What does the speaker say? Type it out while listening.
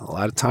a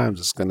lot of times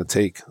it's going to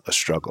take a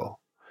struggle.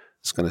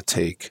 It's going to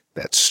take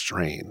that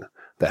strain,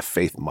 that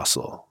faith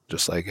muscle,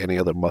 just like any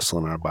other muscle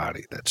in our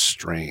body, that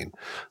strain.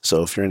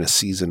 So if you're in a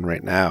season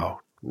right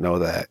now, know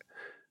that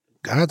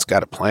God's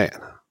got a plan.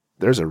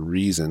 There's a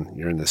reason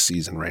you're in this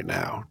season right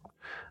now.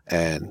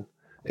 And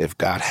if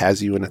God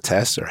has you in a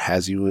test or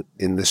has you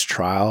in this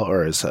trial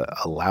or has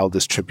allowed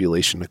this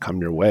tribulation to come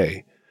your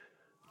way,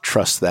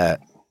 trust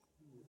that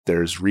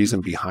there's reason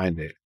behind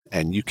it.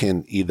 And you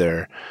can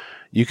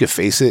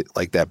face it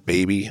like that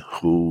baby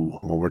who,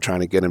 when we're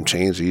trying to get him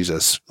changed, he's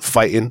just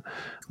fighting.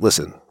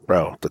 Listen,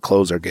 bro, the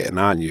clothes are getting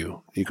on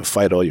you. You can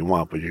fight all you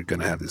want, but you're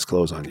going to have these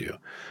clothes on you.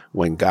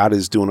 When God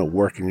is doing a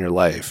work in your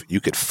life, you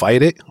could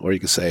fight it, or you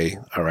could say,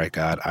 all right,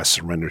 God, I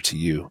surrender to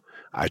you.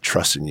 I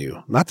trust in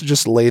you. Not to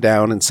just lay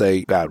down and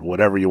say, God,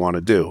 whatever you want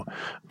to do,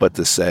 but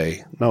to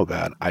say, no,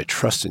 God, I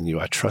trust in you.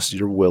 I trust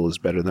your will is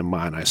better than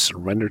mine. I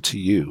surrender to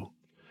you.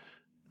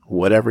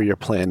 Whatever your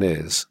plan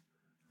is,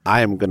 I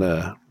am going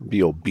to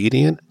be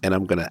obedient and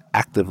I'm going to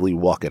actively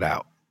walk it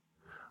out.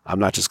 I'm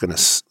not just going to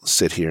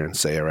sit here and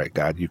say, all right,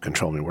 God, you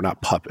control me. We're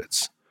not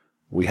puppets.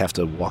 We have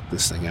to walk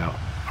this thing out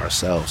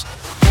ourselves.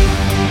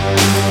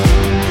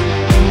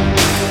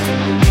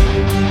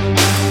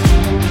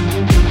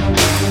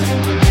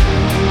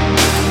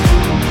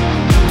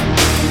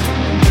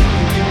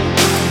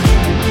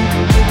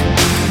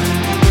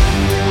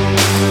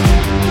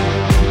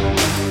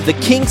 The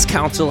King's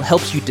Council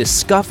helps you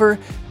discover,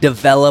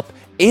 develop,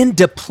 and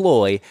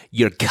deploy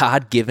your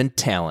God-given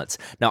talents.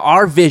 Now,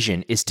 our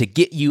vision is to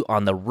get you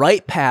on the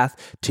right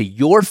path to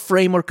your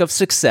framework of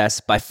success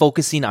by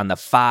focusing on the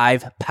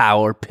 5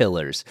 power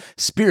pillars: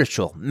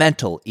 spiritual,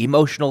 mental,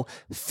 emotional,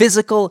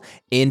 physical,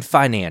 and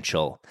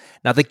financial.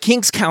 Now, the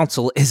King's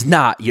Council is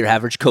not your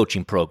average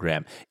coaching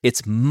program.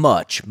 It's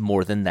much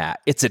more than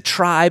that. It's a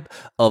tribe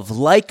of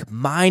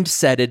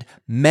like-minded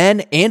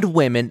men and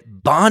women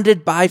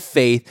bonded by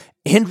faith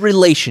and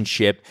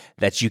relationship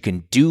that you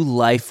can do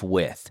life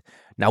with.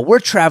 Now, we're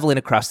traveling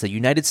across the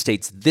United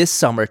States this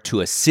summer to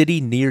a city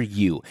near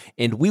you,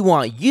 and we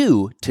want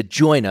you to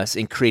join us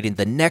in creating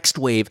the next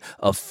wave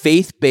of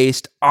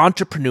faith-based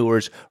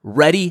entrepreneurs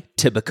ready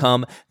to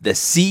become the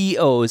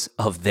CEOs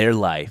of their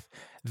life.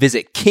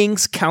 Visit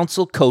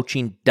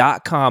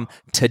kingscouncilcoaching.com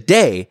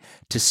today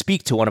to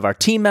speak to one of our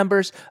team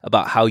members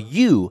about how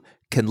you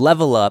can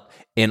level up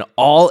in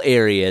all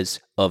areas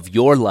of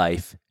your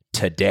life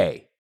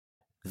today.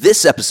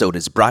 This episode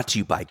is brought to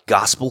you by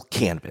Gospel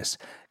Canvas.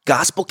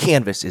 Gospel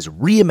Canvas is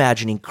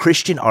reimagining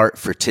Christian art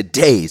for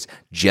today's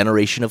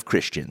generation of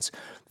Christians.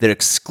 Their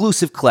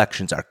exclusive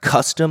collections are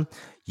custom,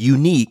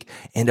 unique,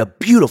 and a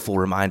beautiful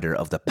reminder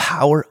of the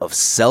power of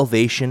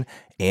salvation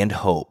and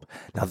hope.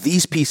 Now,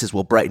 these pieces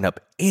will brighten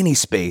up any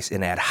space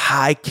and add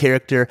high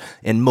character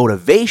and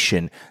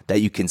motivation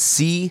that you can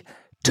see,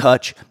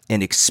 touch,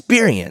 and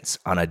experience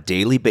on a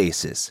daily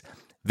basis.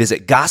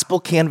 Visit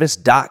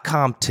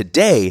gospelcanvas.com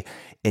today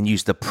and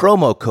use the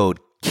promo code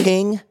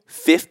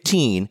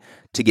KING15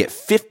 to get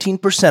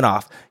 15%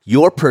 off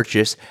your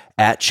purchase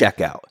at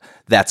checkout.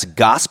 That's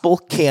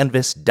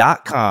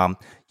gospelcanvas.com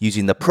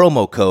using the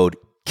promo code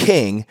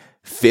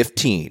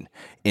KING15.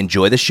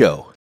 Enjoy the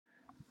show.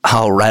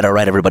 All right,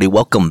 everybody.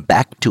 Welcome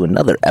back to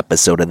another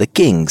episode of the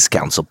King's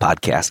Council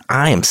podcast.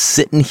 I am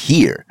sitting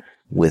here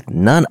with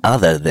none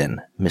other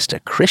than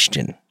Mr.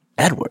 Christian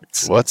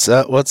Edwards. What's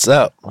up? What's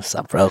up,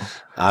 bro?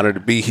 Honored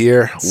to be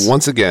here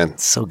once again.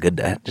 It's so good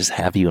to just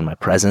have you in my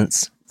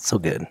presence. So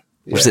good.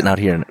 We're sitting out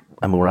here,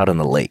 we're out on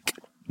the lake.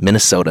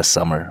 Minnesota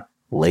summer,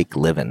 lake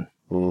living.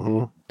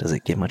 Mm-hmm. Does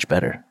it get much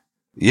better?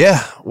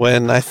 Yeah.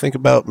 When I think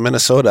about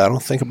Minnesota, I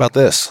don't think about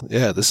this.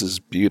 Yeah, this is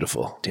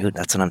beautiful. Dude,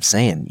 that's what I'm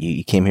saying.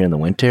 You came here in the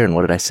winter, and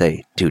what did I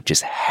say? Dude,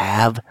 just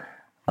have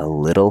a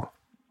little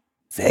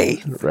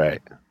faith.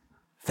 Right.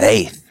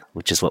 Faith,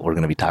 which is what we're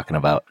going to be talking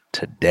about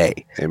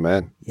today.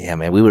 Amen. Yeah,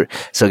 man. We were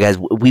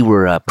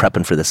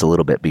prepping for this a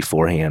little bit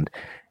beforehand,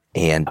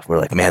 and we're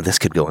like, man, this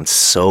could go in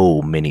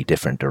so many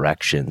different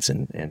directions,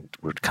 and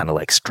we're kind of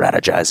like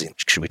strategizing.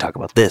 Should we talk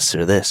about this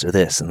or this or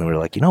this? And then we're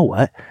like, you know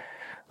what?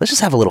 Let's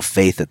just have a little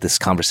faith that this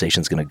conversation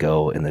is going to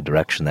go in the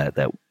direction that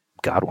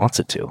God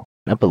wants it to. And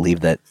I believe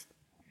that,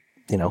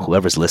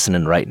 whoever's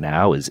listening right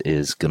now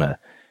is going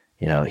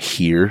to,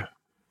 hear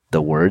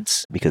the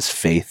words, because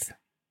faith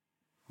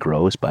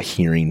grows by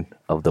hearing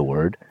of the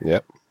word.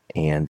 Yep.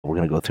 And we're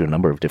going to go through a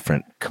number of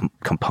different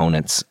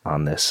components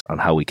on this, on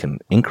how we can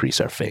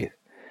increase our faith.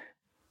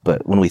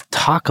 But when we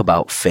talk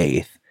about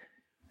faith,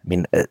 I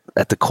mean,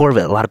 at the core of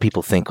it, a lot of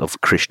people think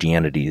of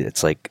Christianity.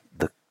 It's like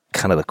the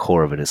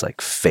core of it is like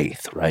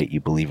faith, right?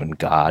 You believe in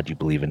God, you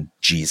believe in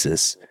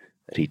Jesus,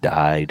 that he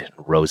died,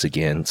 rose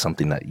again,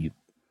 something that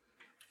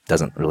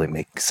doesn't really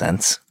make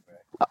sense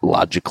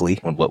logically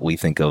when what we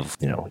think of,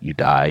 you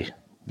die,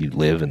 you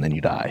live, and then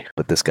you die.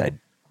 But this guy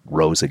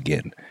rose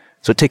again.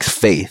 So it takes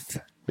faith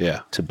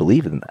to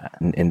believe in that.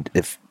 And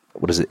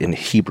what is it in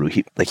Hebrew?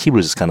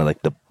 Hebrews is kind of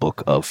like the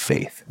book of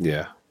faith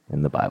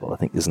in the Bible. I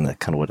think, isn't that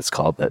kind of what it's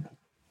called? That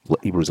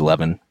Hebrews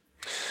 11?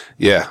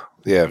 Yeah.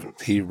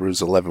 Hebrews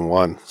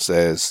 11:1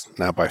 says,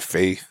 now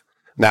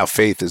Now,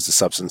 faith is the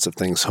substance of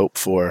things hoped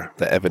for,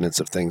 the evidence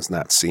of things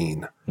not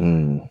seen.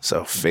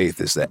 So faith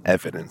is the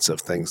evidence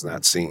of things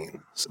not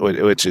seen,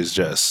 which is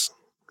just,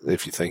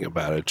 if you think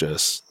about it,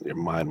 just your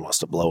mind wants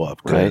to blow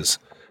up, because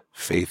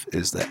faith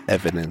is the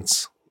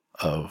evidence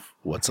of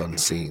what's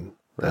unseen.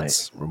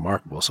 That's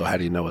remarkable. So how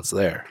do you know it's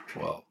there?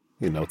 Well,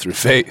 through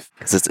faith.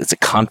 It's a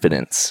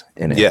confidence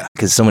in it. Yeah.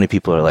 Because so many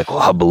people are like, well,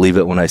 I'll believe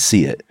it when I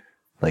see it.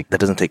 Like, that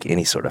doesn't take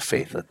any sort of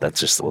faith. That's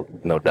just, well,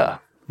 no duh.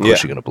 Of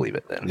course you're going to believe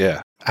it then.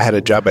 Yeah. I had a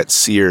job at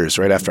Sears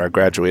right after I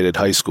graduated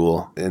high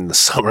school in the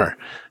summer,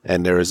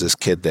 and there was this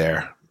kid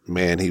there.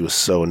 Man, he was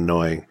so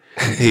annoying.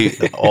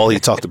 All he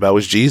talked about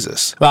was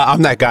Jesus. Well,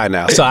 I'm that guy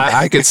now, so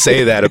I could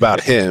say that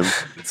about him,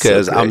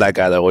 because I'm that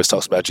guy that always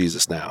talks about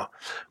Jesus now.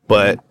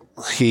 But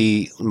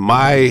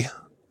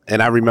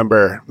and I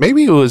remember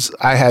maybe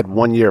I had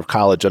 1 year of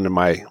college under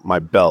my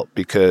belt,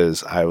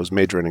 because I was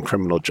majoring in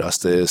criminal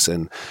justice,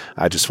 and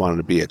I just wanted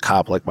to be a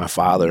cop like my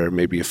father,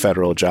 maybe a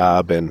federal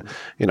job. And,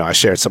 I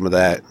shared some of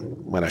that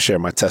when I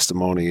shared my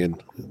testimony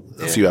in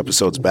a few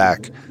episodes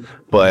back.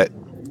 But,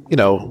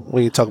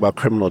 when you talk about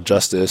criminal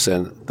justice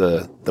and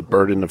the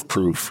burden of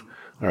proof,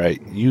 all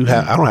right,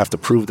 I don't have to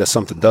prove that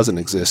something doesn't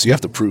exist. You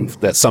have to prove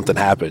that something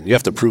happened. You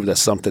have to prove that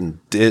something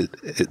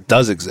it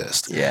does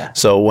exist. Yeah.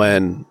 So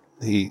when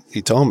he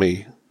told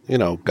me,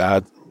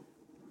 God,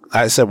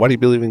 I said, why do you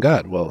believe in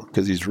God? Well,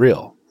 because he's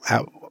real.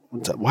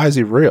 Why is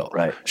he real?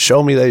 Right.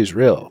 Show me that he's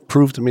real.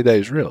 Prove to me that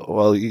he's real.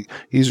 Well,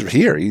 he's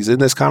here. He's in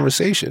this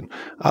conversation.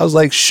 I was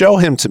like, show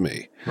him to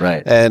me.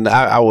 Right. And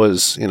I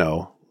was,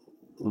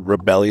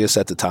 rebellious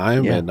at the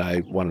time, and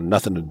I wanted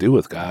nothing to do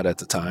with God at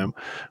the time.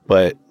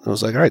 But I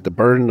was like, all right, the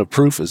burden of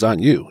proof is on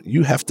you.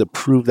 You have to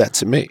prove that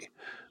to me.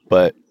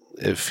 But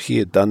if he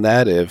had done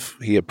that, if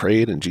he had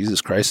prayed and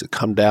Jesus Christ had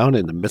come down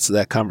in the midst of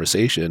that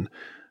conversation,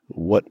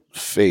 what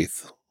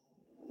faith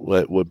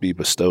would be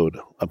bestowed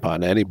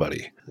upon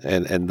anybody?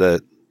 And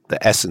the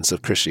essence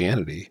of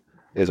Christianity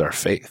is our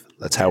faith.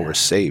 That's how we're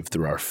saved,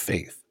 through our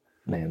faith.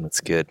 Man, that's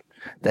good.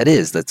 At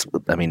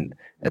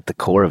the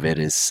core of it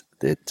is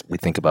that we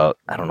think about,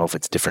 I don't know if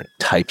it's different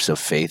types of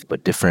faith,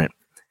 but different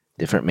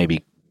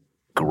maybe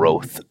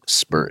growth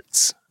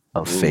spurts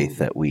of faith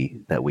that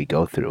we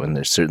go through. And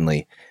there's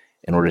certainly,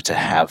 in order to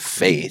have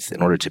faith,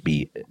 in order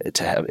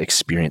to have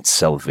experienced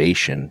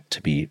salvation,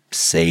 to be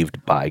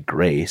saved by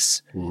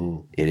grace,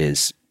 it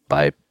is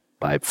by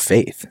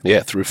faith.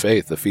 Yeah, through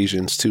faith.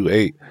 Ephesians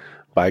 2:8.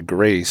 By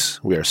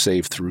grace, we are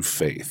saved through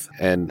faith.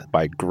 And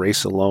by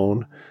grace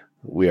alone,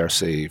 we are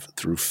saved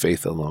through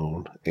faith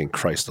alone, in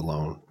Christ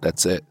alone.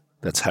 That's it.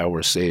 That's how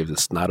we're saved.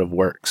 It's not of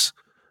works.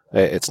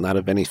 It's not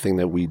of anything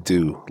that we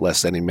do,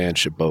 lest any man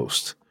should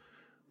boast.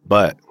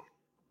 But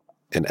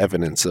an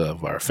evidence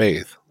of our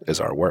faith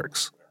is our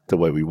works, the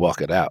way we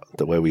walk it out,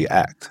 the way we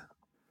act.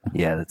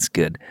 Yeah, that's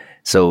good.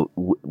 So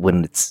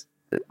let's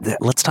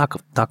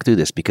talk through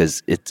this,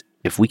 because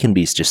if we can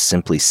be just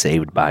simply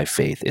saved by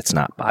faith, it's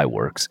not by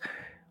works.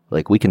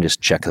 Like, we can just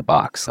check the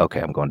box.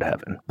 Okay, I'm going to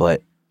heaven.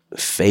 But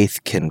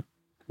faith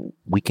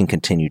we can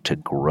continue to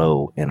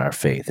grow in our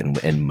faith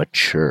and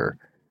mature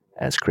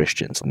as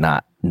Christians,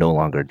 no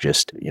longer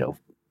just,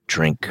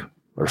 drink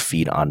or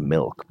feed on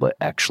milk, but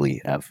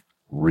actually have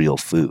real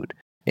food.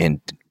 And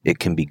it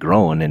can be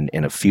grown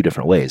in a few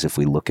different ways. If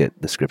we look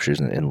at the scriptures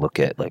and look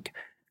at, like,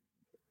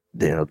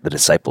 the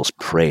disciples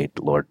prayed,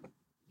 Lord,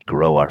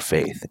 grow our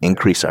faith,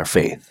 increase our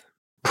faith.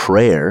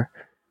 Prayer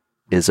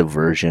is a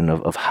version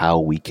of how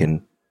we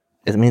can,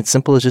 it's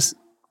simple as just,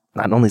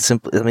 not only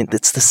simple,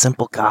 it's the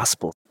simple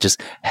gospel. Just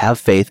have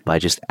faith by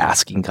just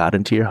asking God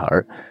into your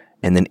heart,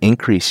 and then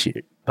increase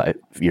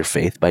your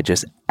faith by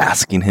just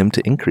asking him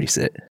to increase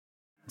it.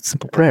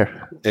 Simple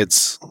prayer.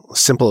 It's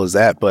simple as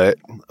that, but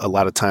a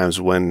lot of times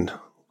when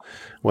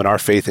our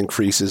faith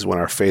increases, when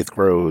our faith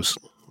grows,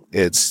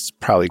 it's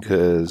probably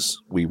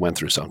because we went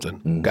through something.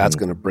 Mm-hmm. God's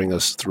going to bring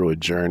us through a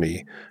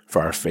journey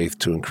for our faith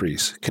to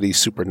increase. Could he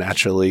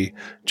supernaturally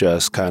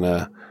just kind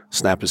of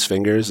snap his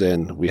fingers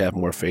and we have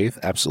more faith?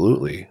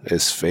 Absolutely.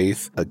 Is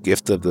faith a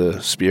gift of the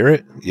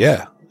Spirit?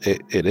 Yeah,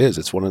 it is.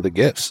 It's one of the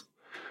gifts.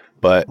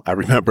 But I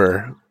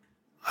remember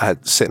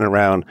sitting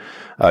around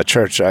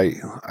church.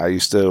 I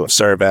used to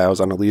serve. I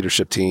was on a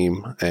leadership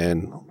team,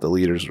 and the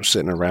leaders were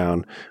sitting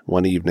around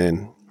one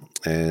evening,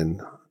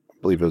 and I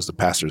believe it was the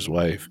pastor's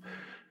wife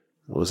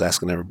was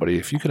asking everybody,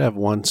 if you could have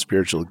one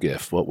spiritual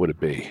gift, what would it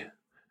be?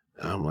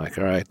 And I'm like,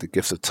 all right, the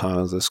gift of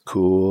tongues, that's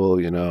cool.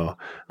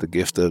 The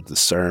gift of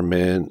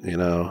discernment,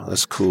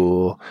 that's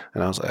cool.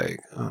 And I was like,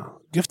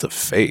 gift of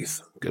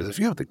faith. Because if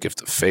you have the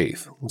gift of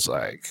faith, it's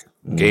like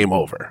game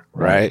over,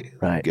 right?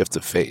 Right. Gift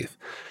of faith.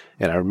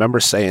 And I remember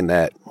saying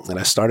that, and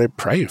I started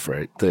praying for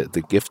it,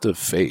 the gift of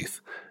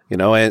faith.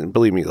 And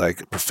believe me,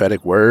 like,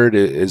 prophetic word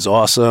is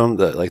awesome,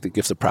 the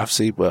gift of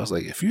prophecy. But I was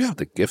like, if you have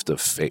the gift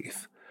of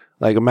faith,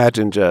 like,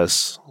 imagine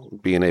just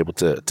being able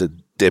to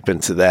dip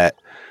into that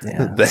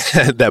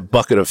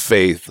bucket of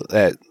faith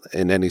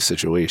in any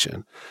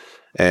situation.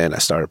 And I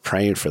started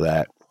praying for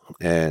that.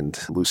 And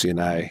Lucy and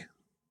I,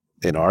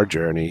 in our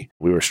journey,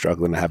 we were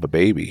struggling to have a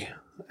baby.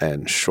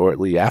 And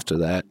shortly after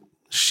that,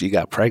 she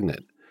got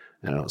pregnant.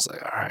 And I was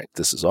like, all right,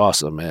 this is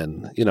awesome.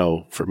 And,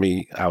 for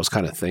me, I was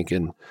kind of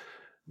thinking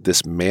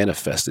this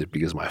manifested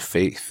because my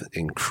faith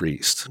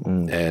increased.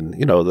 And,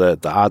 the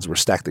odds were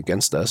stacked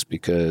against us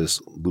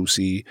because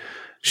Lucy,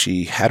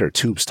 she had her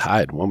tubes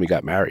tied when we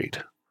got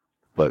married.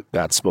 But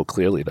God spoke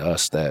clearly to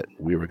us that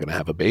we were going to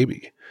have a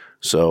baby.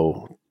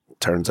 So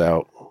turns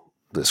out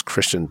this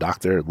Christian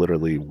doctor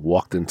literally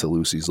walked into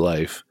Lucy's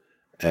life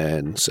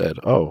and said,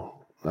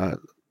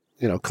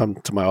 come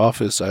to my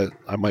office.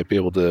 I might be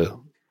able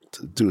to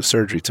do a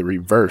surgery to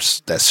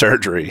reverse that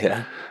surgery.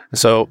 Yeah.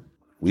 So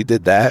we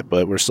did that,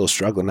 but we're still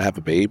struggling to have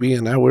a baby.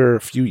 And now we're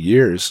a few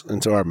years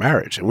into our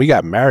marriage. And we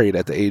got married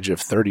at the age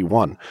of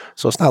 31.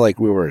 So it's not like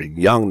we were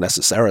young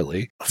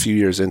necessarily. A few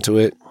years into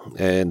it.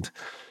 And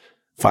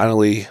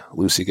finally,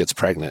 Lucy gets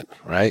pregnant,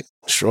 right?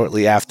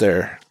 Shortly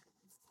after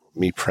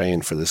me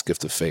praying for this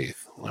gift of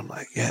faith. I'm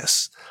like,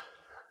 yes.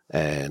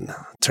 And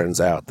turns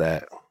out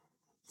that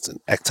it's an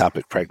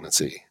ectopic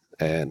pregnancy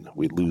and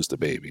we lose the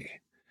baby.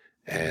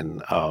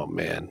 And oh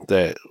man,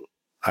 that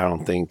I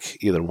don't think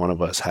either one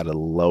of us had a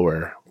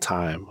lower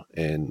time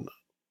in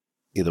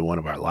either one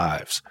of our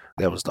lives.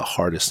 That was the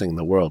hardest thing in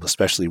the world,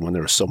 especially when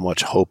there was so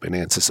much hope and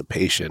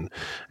anticipation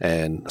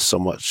and so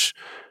much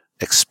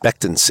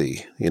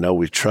expectancy.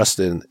 We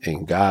trusted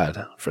in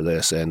God for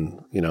this.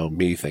 And,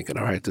 me thinking,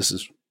 all right, this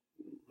is,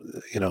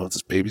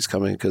 this baby's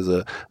coming because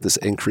of this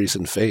increase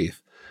in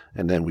faith.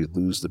 And then we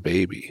lose the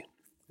baby.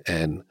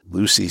 And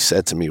Lucy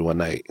said to me one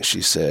night,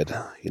 she said,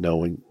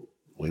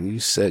 when you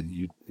said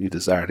you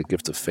desired a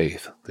gift of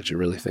faith, did you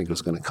really think it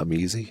was going to come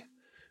easy?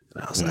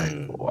 And I was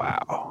like,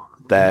 wow.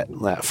 That,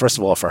 first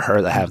of all, for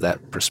her to have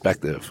that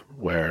perspective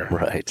where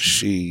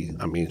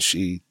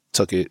she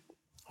took it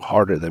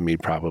harder than me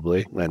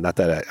probably. And not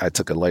that I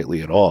took it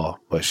lightly at all,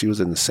 but she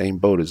was in the same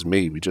boat as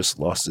me. We just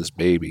lost this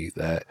baby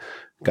that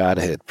God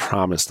had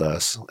promised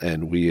us,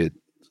 and we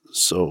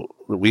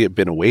had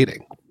been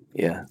awaiting.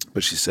 Yeah.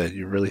 But she said,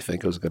 you really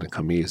think it was going to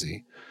come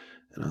easy?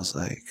 And I was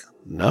like,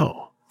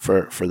 no.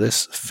 For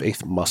this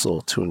faith muscle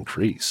to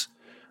increase,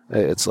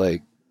 it's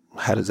like,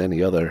 how does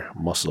any other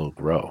muscle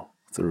grow?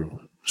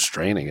 Through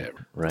straining it,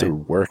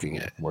 through working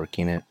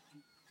it.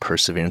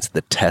 Perseverance,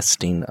 the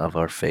testing of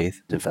our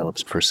faith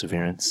develops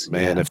perseverance.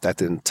 Man, if that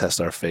didn't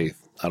test our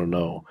faith, I don't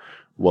know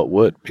what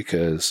would,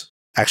 because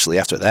actually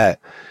after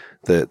that,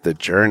 the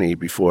journey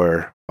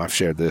before I've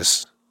shared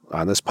this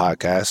on this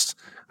podcast,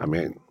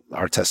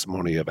 our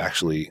testimony of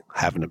actually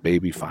having a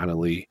baby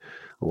finally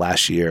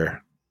last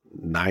year,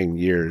 9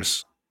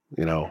 years,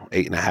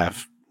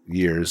 8.5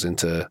 years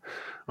into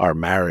our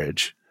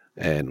marriage,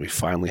 and we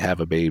finally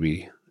have a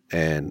baby.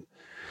 And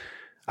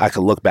I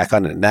can look back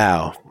on it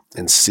now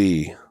and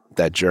see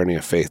that journey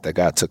of faith that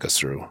God took us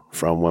through.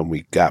 From when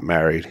we got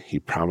married, he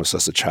promised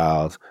us a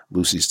child.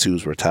 Lucy's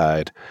tubes were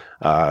tied.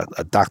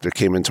 A doctor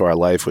came into our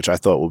life, which I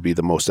thought would be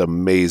the most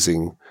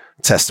amazing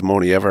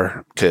testimony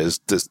ever, because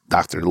this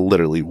doctor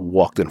literally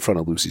walked in front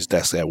of Lucy's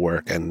desk at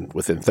work, and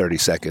within 30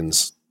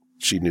 seconds,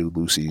 she knew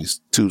Lucy's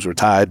tubes were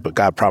tied, but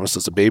God promised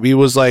us a baby. It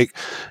was like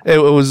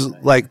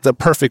the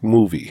perfect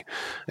movie.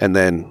 And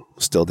then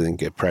still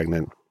didn't get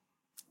pregnant.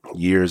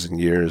 Years and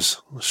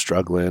years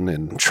struggling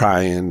and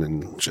trying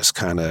and just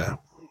kind of,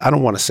 I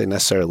don't want to say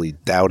necessarily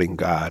doubting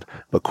God,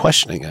 but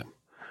questioning him,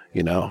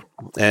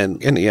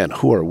 And in the end,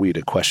 who are we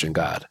to question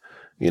God?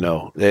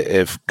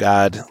 If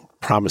God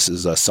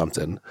promises us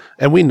something,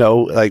 and we know,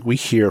 like, we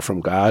hear from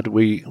God,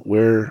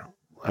 we're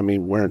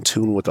in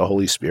tune with the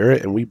Holy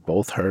Spirit, and we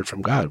both heard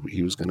from God.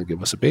 He was going to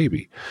give us a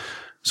baby.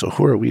 So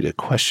who are we to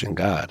question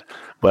God?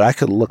 But I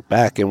could look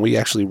back, and we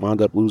actually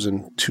wound up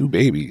losing 2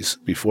 babies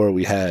before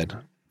we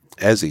had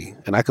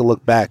Ezzy. And I could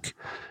look back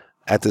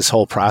at this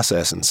whole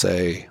process and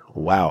say,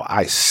 wow,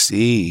 I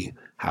see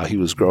how he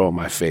was growing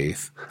my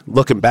faith,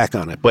 looking back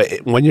on it.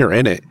 But when you're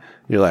in it,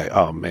 you're like,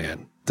 oh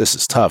man, this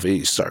is tough.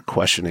 You start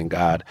questioning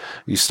God.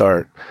 You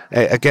start,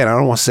 again, I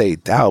don't want to say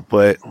doubt,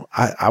 but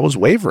I was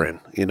wavering,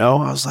 I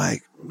was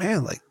like,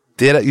 man, like,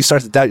 you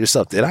start to doubt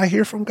yourself. Did I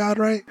hear from God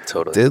right?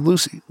 Totally. Did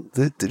Lucy,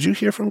 did you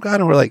hear from God?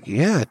 And we're like,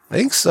 yeah, I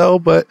think so.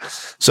 But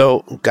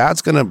so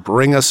God's going to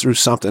bring us through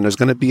something. There's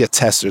going to be a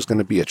test. There's going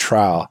to be a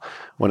trial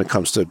when it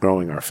comes to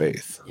growing our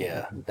faith.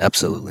 Yeah,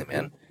 absolutely,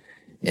 man.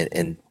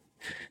 And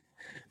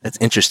that's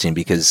interesting,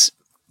 because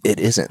it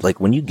isn't like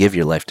when you give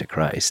your life to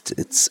Christ,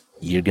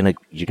 you're going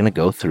to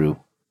go through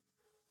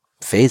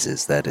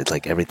phases that it's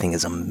like everything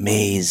is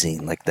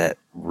amazing, like that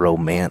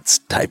romance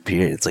type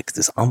period. It's like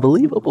this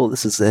unbelievable.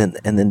 This is it,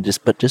 and then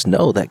just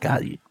know that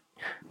God,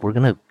 we're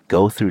gonna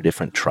go through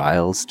different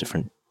trials,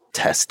 different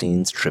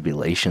testings,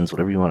 tribulations,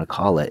 whatever you want to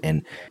call it,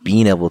 and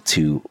being able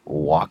to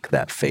walk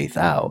that faith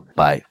out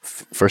by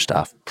first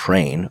off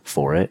praying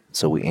for it.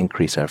 So we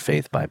increase our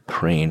faith by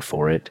praying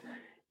for it,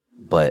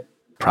 but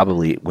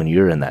probably when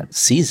you're in that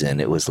season,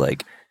 it was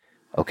like,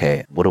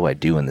 okay, what do I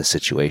do in this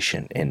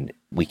situation? And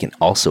we can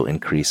also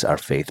increase our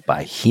faith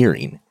by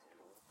hearing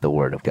the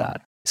word of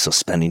God. So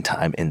spending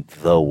time in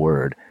the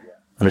word,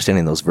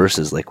 understanding those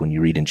verses, like when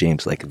you read in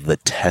James, like the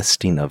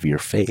testing of your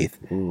faith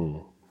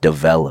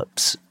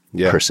develops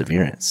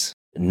perseverance.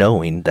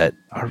 knowing that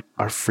our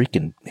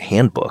freaking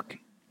handbook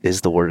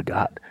is the Word of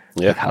God.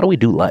 Yeah. Like, how do we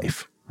do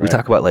life? We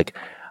talk about like,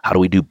 how do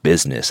we do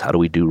business? How do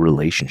we do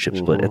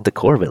relationships? But at the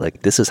core of it,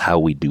 like, this is how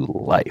we do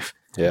life.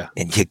 Yeah.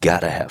 And you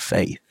gotta have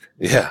faith.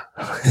 Yeah.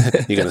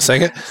 You gonna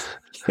sing it?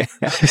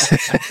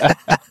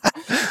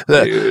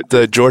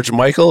 the George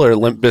Michael or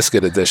Limp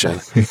Bizkit edition?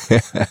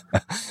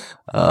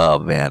 Oh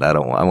man, I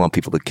want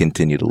people to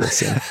continue to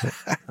listen.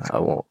 I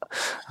won't.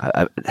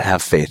 I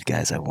have faith,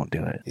 guys. I won't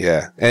do it.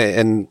 Yeah.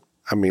 And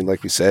I mean,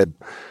 like we said,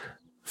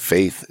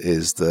 faith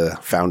is the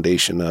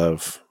foundation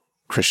of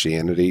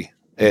Christianity.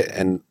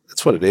 And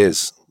it's what it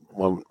is.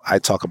 When I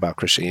talk about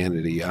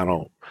Christianity, I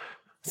don't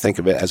think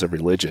of it as a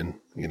religion,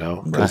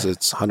 because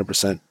it's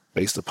 100%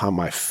 based upon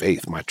my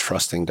faith, my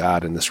trust in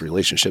God and this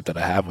relationship that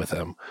I have with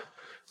him.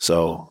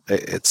 So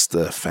it's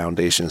the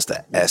foundation, it's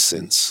the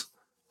essence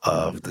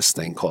of this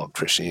thing called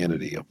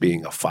Christianity, of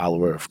being a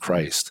follower of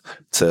Christ,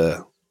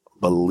 to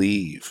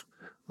believe,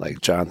 like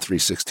John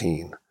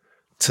 3:16,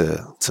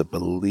 to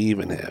believe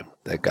in him,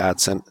 that God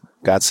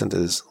sent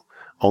his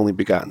only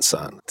begotten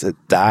Son to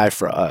die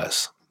for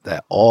us,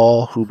 that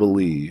all who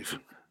believe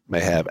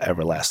may have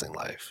everlasting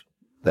life,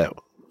 that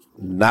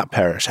not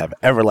perish, have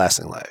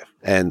everlasting life.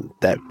 And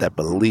that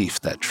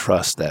belief, that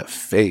trust, that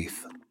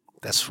faith,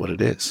 that's what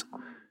it is.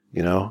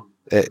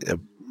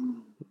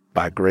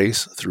 By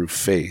grace through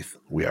faith,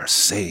 we are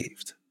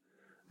saved.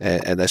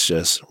 And that's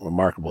just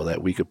remarkable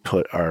that we could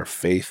put our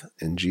faith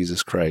in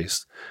Jesus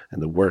Christ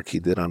and the work he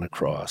did on the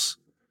cross,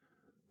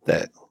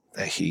 that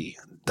he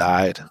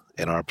died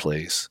in our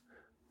place,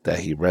 that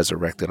he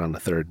resurrected on the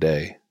third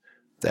day,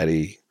 that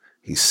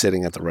he's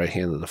sitting at the right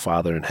hand of the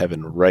Father in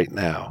heaven right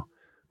now.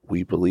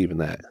 We believe in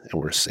that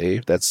and we're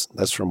saved.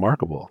 That's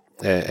remarkable.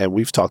 And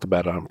we've talked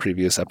about it on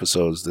previous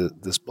episodes,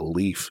 this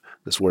belief,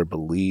 this word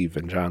believe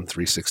in John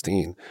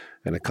 3:16,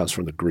 and it comes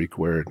from the Greek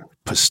word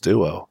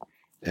pisteuo.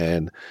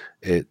 And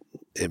it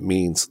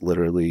means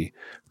literally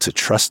to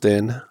trust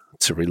in,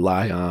 to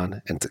rely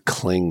on, and to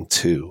cling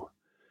to.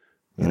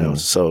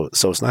 So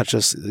it's not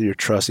just your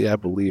trust. Yeah, I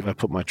believe, I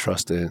put my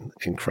trust in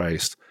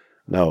Christ.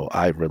 No,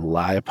 I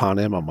rely upon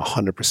him. I'm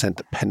 100%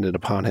 dependent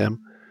upon him.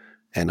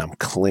 And I'm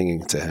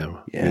clinging to him.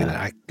 Yeah. I mean,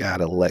 I got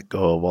to let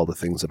go of all the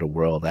things of the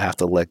world. I have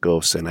to let go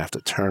of sin. I have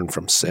to turn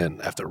from sin.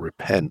 I have to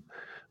repent,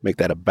 make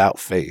that about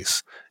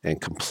face, and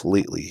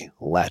completely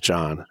latch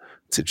on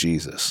to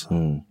Jesus.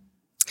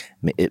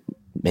 It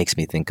makes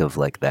me think of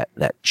like that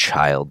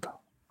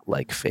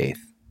child-like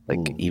faith. Like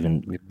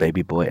even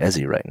baby boy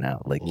Ezzy right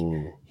now. Like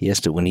he has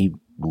to, when he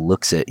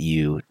looks at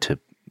you to,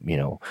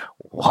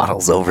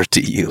 waddles over to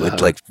you and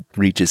like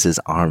reaches his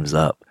arms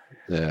up.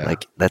 Yeah.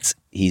 Like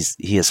he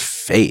has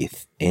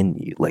faith in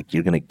you. Like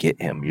you're going to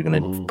get him. You're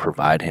going to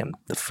provide him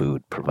the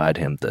food, provide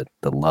him the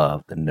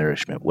love, the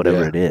nourishment,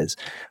 whatever it is.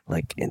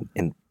 Like,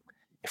 and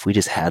if we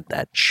just had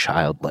that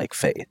childlike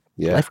faith,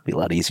 life would be a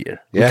lot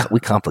easier. Yeah. We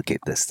complicate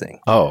this thing.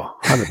 Oh,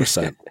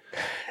 100%.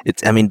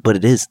 But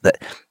it is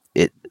that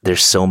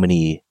there's so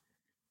many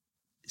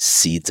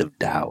seeds of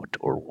doubt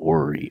or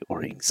worry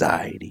or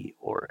anxiety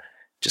or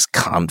just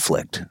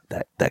conflict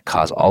that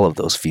cause all of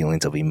those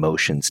feelings of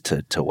emotions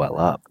to well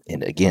up.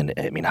 And again,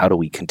 I mean, how do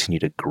we continue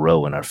to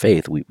grow in our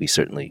faith? We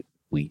certainly,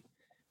 we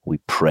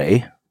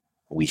pray,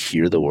 we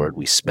hear the word,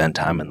 we spend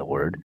time in the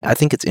word. I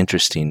think it's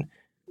interesting.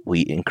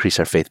 We increase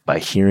our faith by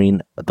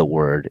hearing the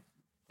word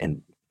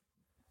and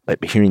by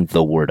hearing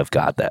the word of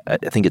God. That I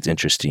think it's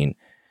interesting.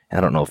 I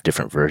don't know if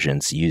different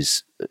versions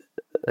use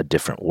a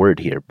different word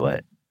here,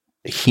 but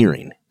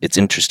hearing, it's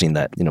interesting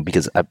that,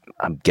 because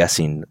I'm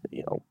guessing,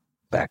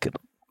 back at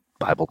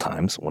Bible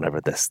times, whenever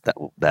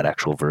that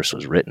actual verse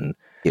was written,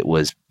 it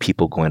was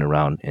people going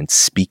around and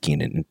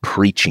speaking and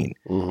preaching.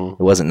 It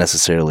wasn't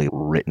necessarily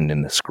written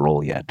in the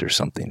scroll yet or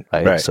something,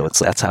 right? So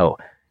that's how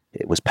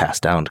it was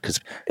passed down. Because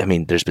I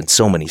mean, there's been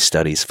so many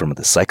studies from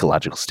the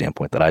psychological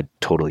standpoint that I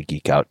totally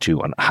geek out to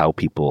on how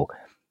people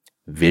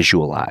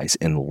visualize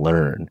and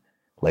learn.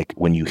 Like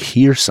when you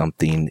hear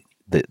something,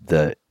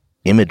 the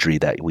imagery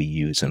that we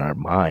use in our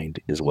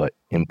mind is what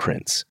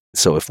imprints.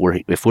 So if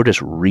we're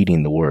just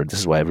reading the word, this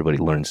is why everybody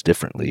learns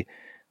differently.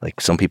 Like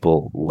some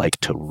people like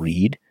to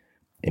read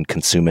and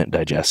consume it,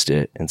 digest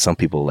it, and some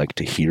people like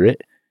to hear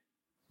it.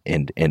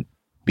 And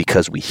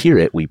because we hear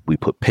it, we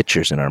put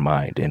pictures in our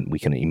mind and we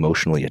can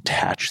emotionally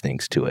attach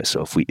things to it.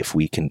 So if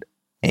we can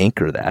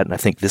anchor that, and I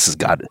think this is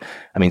God.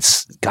 I mean,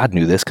 God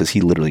knew this because he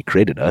literally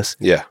created us.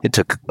 Yeah. It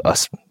took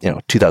us,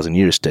 2,000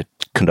 years to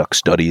conduct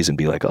studies and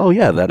be like, oh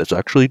yeah, that is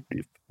actually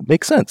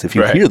makes sense. If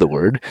you hear the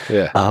word,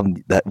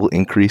 that will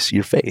increase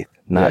your faith.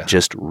 Not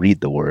just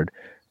read the word,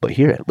 but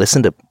hear it.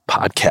 Listen to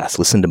podcasts.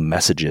 Listen to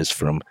messages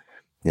from,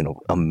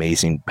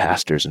 amazing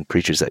pastors and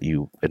preachers that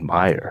you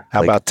admire.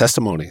 How about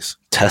testimonies?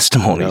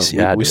 Testimonies,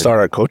 we start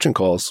our coaching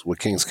calls with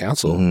King's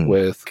Council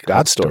with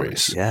God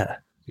stories. Yeah.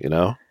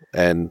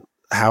 And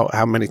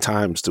how many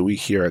times do we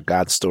hear a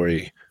God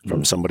story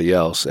from somebody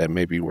else, and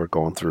maybe we're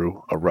going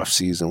through a rough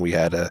season, we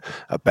had a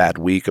bad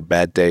week, a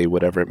bad day,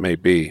 whatever it may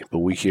be, but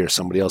we hear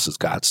somebody else's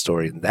God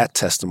story, and that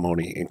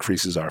testimony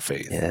increases our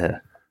faith.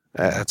 Yeah.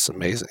 That's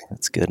amazing.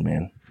 That's good,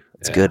 man.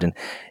 It's good.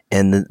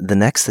 And the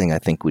next thing I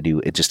think we do,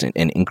 it just an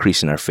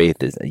increase in our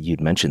faith is,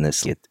 you'd mentioned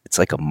this, it's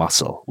like a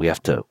muscle. We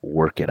have to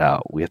work it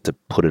out. We have to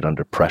put it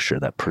under pressure,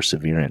 that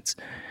perseverance.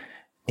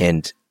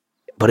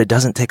 But it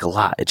doesn't take a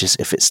lot. It just,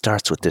 if it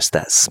starts with just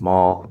that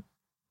small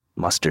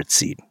mustard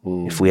seed,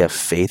 if we have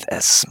faith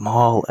as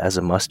small as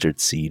a mustard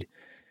seed,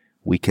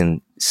 we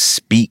can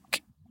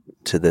speak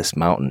to this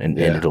mountain and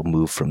it'll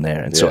move from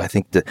there. And so I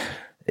think that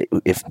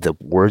if the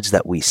words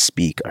that we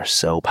speak are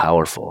so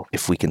powerful,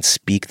 if we can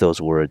speak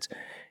those words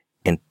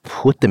and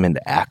put them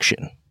into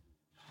action,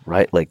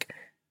 right? Like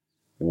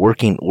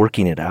working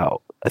it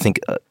out. I think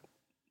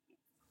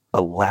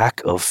a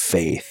lack of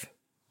faith,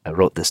 I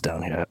wrote this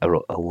down here. I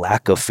wrote, a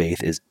lack of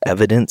faith is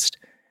evidenced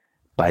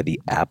by the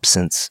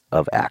absence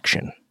of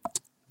action.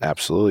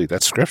 Absolutely.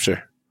 That's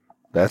scripture.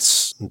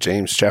 That's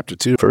James chapter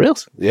 2. For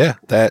reals? Yeah.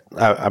 That,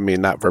 I mean,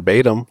 not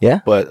verbatim,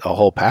 but a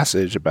whole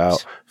passage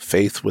about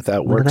faith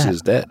without works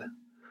is dead.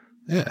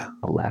 Yeah.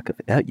 A lack of,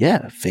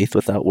 faith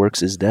without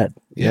works is dead.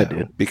 Yeah,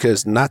 dude.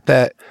 Because not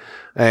that,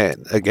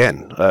 and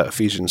again,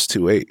 Ephesians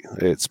 2:8,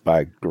 it's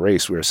by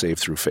grace we are saved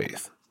through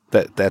faith.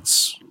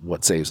 That's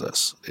what saves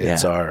us.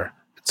 It's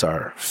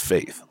our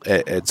faith.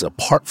 It's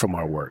apart from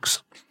our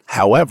works.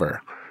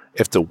 However,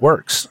 if the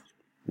works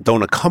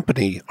don't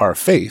accompany our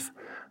faith,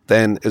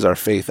 then is our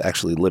faith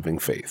actually living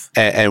faith?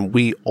 And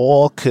we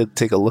all could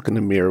take a look in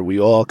the mirror. We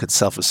all could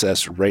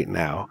self-assess right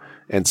now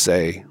and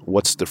say,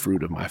 what's the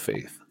fruit of my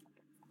faith?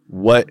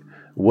 What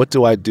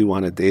do I do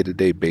on a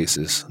day-to-day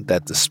basis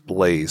that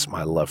displays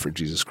my love for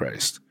Jesus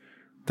Christ?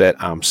 That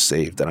I'm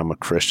saved, that I'm a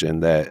Christian,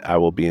 that I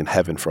will be in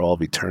heaven for all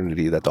of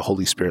eternity, that the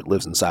Holy Spirit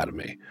lives inside of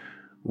me.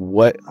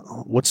 What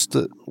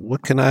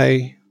can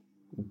I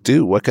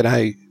do? What could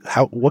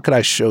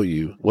I show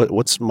you?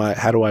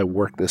 How do I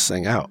work this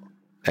thing out?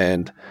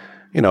 And,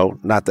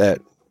 not that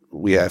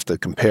we have to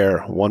compare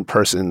one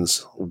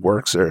person's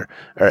works or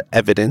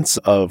evidence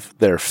of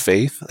their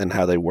faith and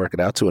how they work it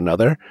out to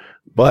another.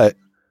 But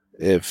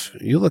if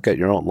you look at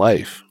your own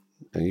life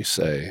and you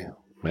say,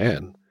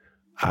 man,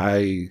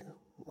 I'm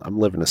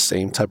living the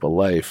same type of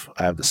life,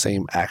 I have the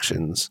same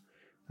actions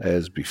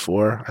as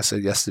before I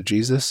said yes to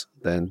Jesus,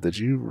 then did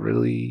you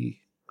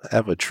really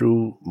have a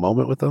true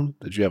moment with him?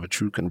 Did you have a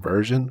true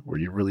conversion? Were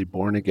you really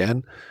born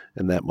again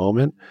in that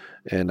moment?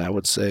 And I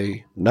would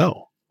say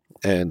no.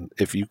 And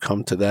if you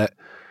come to that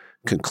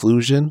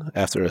conclusion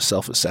after a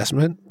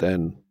self-assessment,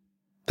 then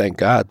thank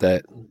God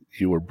that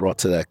you were brought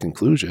to that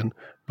conclusion.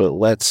 But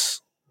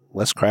let's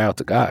cry out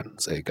to God and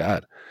say,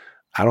 God,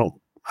 I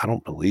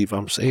don't believe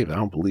I'm saved. I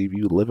don't believe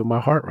you live in my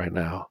heart right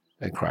now.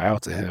 And cry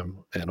out to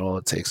him. And all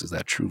it takes is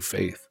that true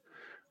faith,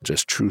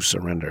 just true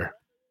surrender.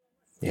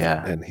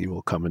 Yeah. And he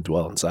will come and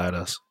dwell inside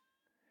us.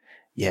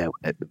 Yeah.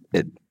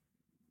 It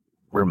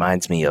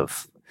reminds me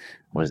of,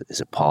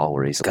 is it Paul,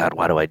 where he's, God,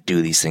 why do I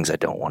do these things I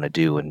don't want to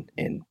do? And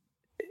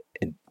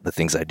the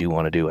things I do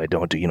want to do, I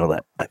don't do.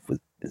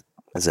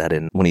 Is that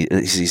in, when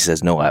he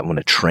says, no, I want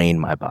to train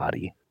my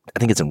body. I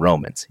think it's in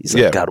Romans. He's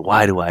like, God,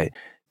 why do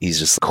he's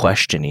just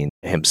questioning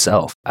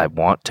himself. I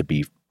want to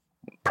be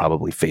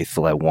probably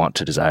faithful. I want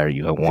to desire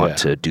you. I want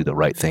to do the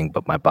right thing,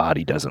 but my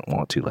body doesn't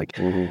want to.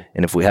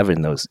 And if we have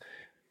in those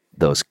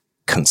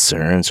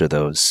concerns or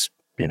those,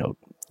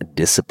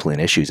 discipline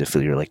issues, if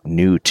you're like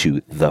new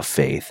to the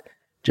faith,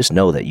 just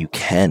know that you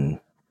can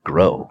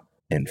grow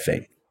in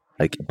faith.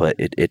 But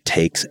it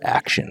takes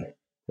action.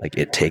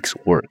 It takes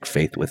work.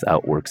 Faith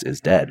without works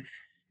is dead.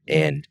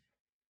 And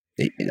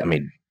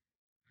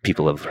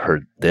people have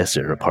heard this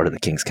or are part of the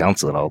King's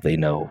Council at all. They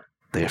know,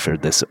 they've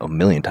heard this a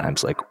million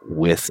times,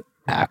 with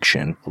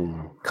action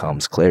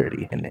comes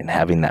clarity. And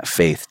having that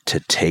faith to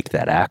take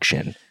that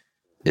action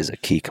is a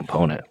key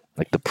component.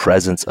 The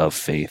presence of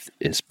faith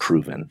is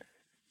proven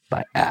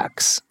by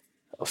acts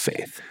of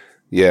faith.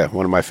 Yeah,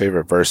 one of my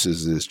favorite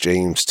verses is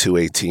James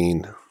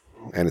 2:18,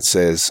 and it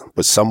says,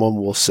 but someone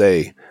will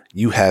say,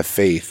 you have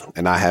faith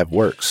and I have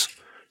works.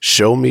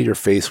 Show me your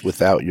faith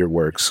without your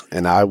works,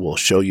 and I will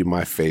show you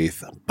my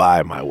faith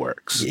by my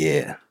works.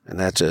 Yeah. And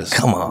that just,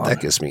 come on,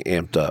 that gets me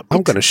amped up.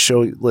 I'm going to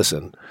show you,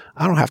 listen,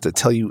 I don't have to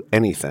tell you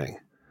anything.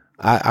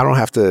 I don't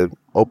have to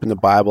open the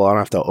Bible. I don't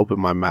have to open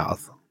my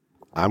mouth.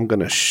 I'm going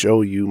to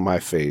show you my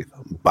faith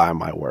by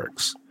my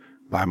works,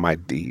 by my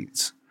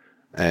deeds.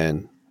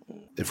 And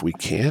if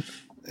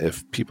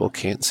people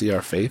can't see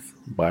our faith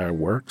by our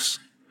works,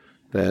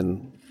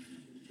 then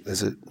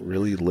is it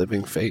really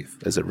living faith?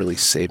 Is it really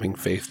saving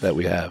faith that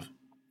we have?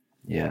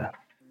 Yeah.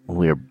 When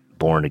we are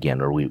born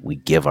again, or we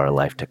give our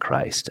life to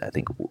Christ, I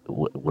think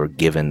we're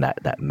given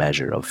that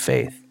measure of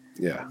faith.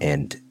 Yeah.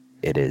 And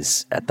it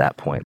is at that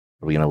point,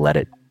 are we going to let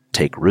it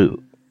take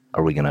root?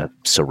 Are we going to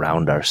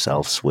surround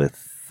ourselves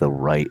with the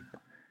right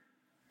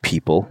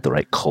people, the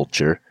right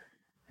culture?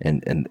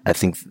 And I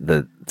think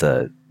the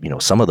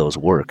some of those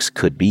works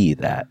could be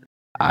that.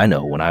 I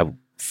know when I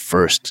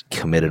first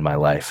committed my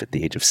life at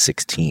the age of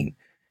 16,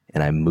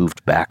 and I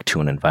moved back to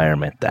an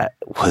environment that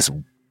was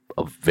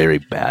a very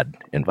bad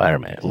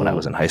environment when I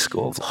was in high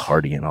school,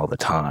 partying all the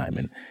time.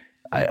 And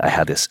I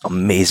had this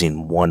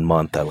amazing 1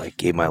 month I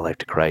gave my life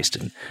to Christ,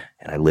 and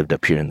I lived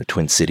up here in the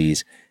Twin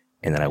Cities,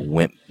 And then I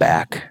went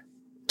back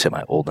to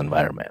my old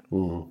environment,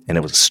 and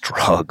it was a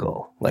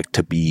struggle, like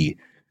to be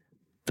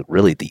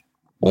really the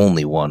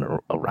only one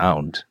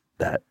around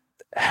that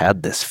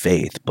had this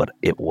faith, but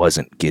it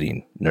wasn't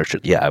getting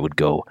nurtured. Yeah, I would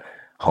go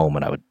home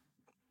and I would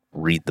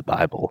read the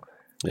Bible,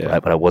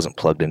 right? But I wasn't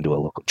plugged into a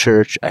local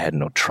church. I had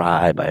no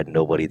tribe. I had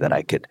nobody that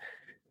I could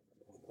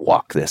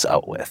walk this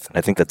out with. And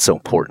I think that's so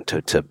important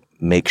to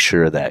make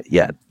sure that,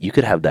 yeah, you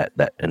could have that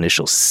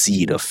initial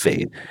seed of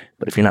faith,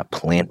 but if you're not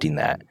planting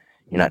that,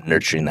 you're not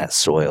nurturing that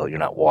soil, you're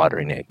not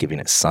watering it, giving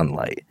it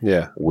sunlight,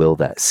 will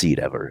that seed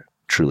ever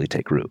truly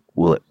take root?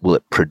 Will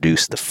it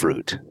produce the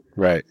fruit?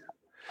 Right.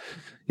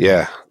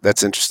 Yeah,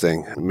 that's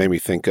interesting. It made me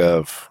think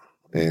of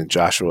in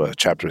Joshua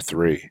chapter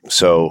 3.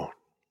 So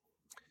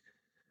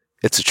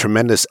it's a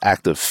tremendous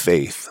act of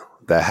faith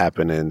that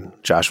happened in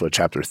Joshua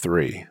chapter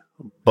 3.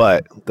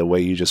 But the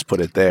way you just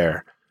put it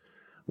there,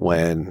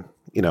 when,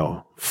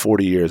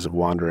 40 years of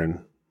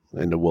wandering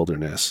in the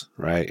wilderness,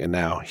 right? And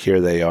now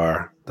here they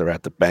are, they're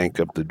at the bank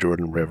of the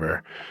Jordan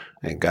River,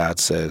 and God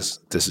says,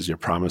 this is your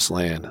promised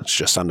land. It's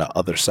just on the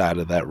other side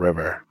of that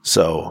river.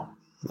 So,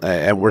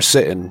 and we're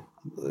sitting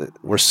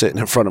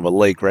in front of a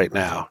lake right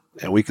now,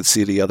 and we could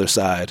see the other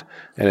side.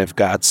 And if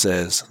God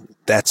says,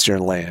 that's your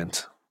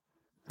land,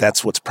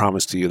 that's what's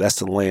promised to you, that's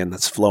the land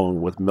that's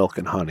flowing with milk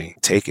and honey,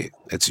 take it.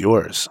 It's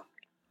yours.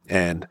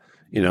 And,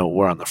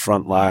 we're on the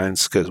front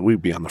lines because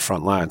we'd be on the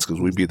front lines because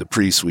we'd be the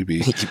priests. We'd be,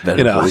 you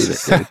better believe it,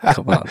 dude.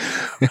 Come on.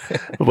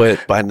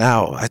 But by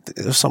now,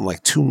 there's something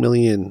like 2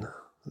 million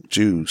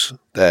Jews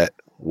that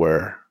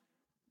were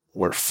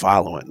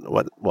following,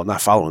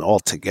 not following all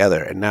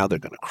together. And now they're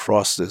going to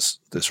cross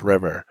this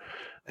river.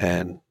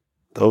 And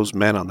those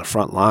men on the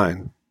front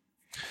line,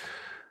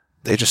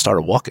 they just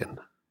started walking.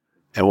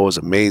 And what was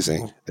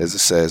amazing is it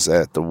says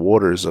that the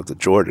waters of the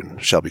Jordan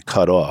shall be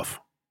cut off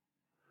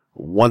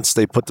once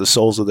they put the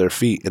soles of their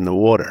feet in the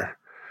water.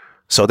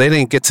 So they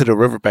didn't get to the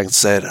riverbank and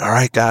said, all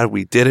right, God,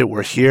 we did it.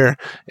 We're here.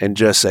 And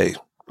just say,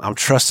 I'm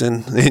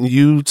trusting in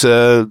you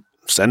to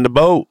send a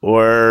boat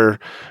or,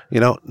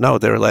 no,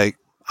 they were like,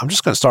 I'm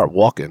just going to start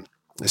walking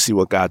and see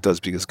what God does,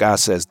 because God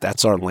says,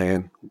 that's our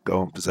land.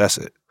 Go and possess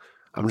it.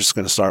 I'm just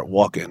going to start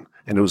walking.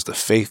 And it was the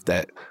faith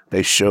that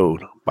they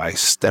showed by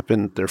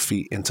stepping their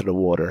feet into the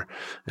water.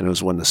 And it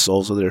was when the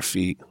soles of their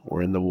feet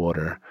were in the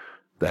water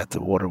that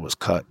the water was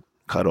cut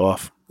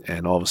off.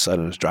 And all of a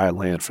sudden, it was dry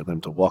land for them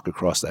to walk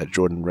across that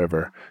Jordan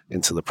River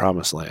into the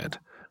promised land.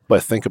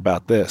 But think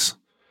about this.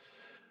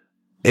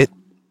 It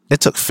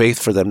took faith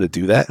for them to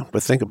do that.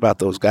 But think about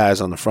those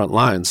guys on the front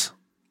lines.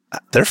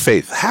 Their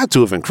faith had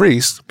to have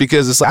increased,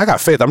 because it's like, I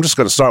got faith. I'm just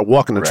going to start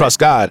walking and trust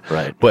God.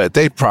 Right. But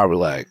they probably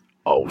like,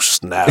 oh,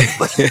 snap.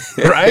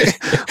 Right?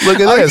 Look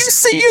at Are this. you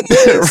seeing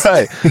this?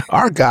 Right.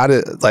 Our God,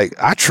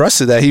 I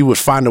trusted that he would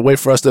find a way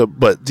for us to,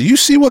 but do you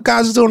see what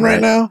God's doing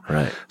right now?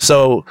 Right.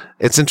 So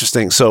it's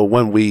interesting. So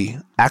when we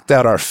act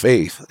out our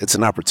faith, it's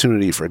an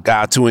opportunity for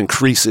God to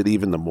increase it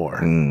even the more.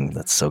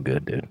 That's so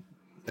good, dude.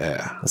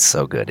 Yeah. That's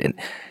so good. And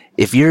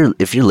if you're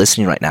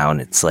listening right now and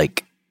it's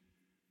like,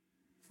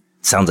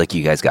 sounds like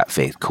you guys got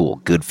faith, cool,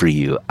 good for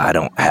you. I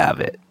don't have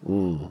it.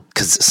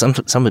 Because some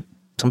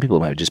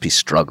people might just be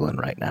struggling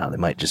right now. They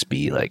might just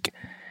be like,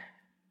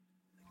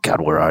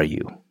 God, where are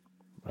you?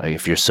 Like,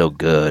 if you're so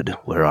good,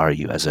 where are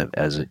you? As a,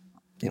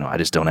 I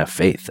just don't have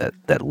faith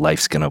that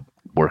life's going to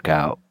work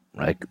out,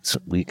 right?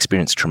 So we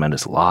experience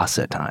tremendous loss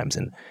at times.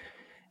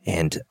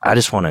 And I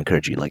just want to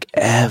encourage you, like,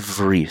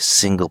 every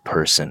single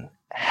person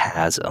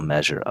has a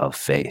measure of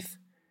faith.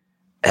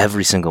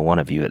 Every single one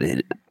of you.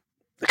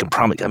 I can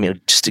promise,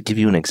 just to give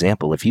you an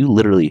example, if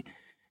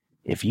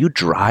you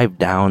drive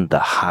down the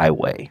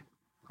highway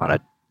on a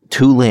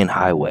 2-lane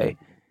highway,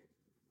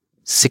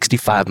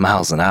 65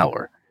 miles an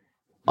hour,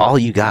 all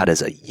you got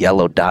is a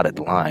yellow dotted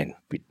line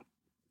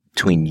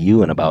between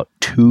you and about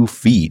 2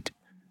 feet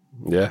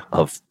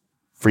of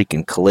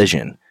freaking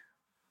collision.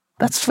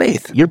 That's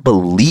faith. You're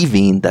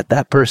believing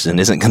that person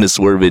isn't going to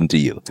swerve into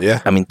you.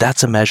 Yeah.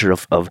 That's a measure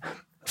of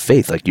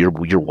faith. Like you're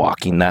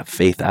walking that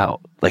faith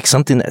out, like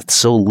something that's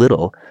so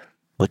little,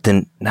 but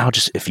then now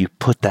just if you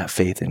put that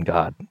faith in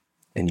God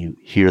and you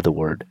hear the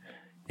word,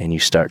 and you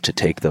start to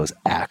take those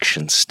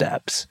action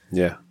steps.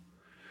 Yeah.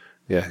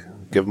 Yeah.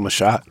 Give them a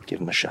shot. Give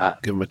them a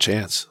shot. Give them a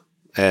chance.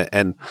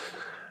 And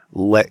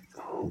let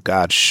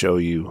God show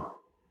you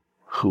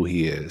who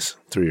he is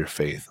through your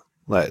faith.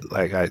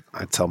 Like I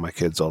tell my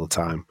kids all the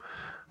time.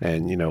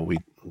 And, we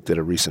did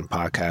a recent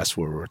podcast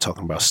where we were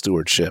talking about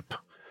stewardship.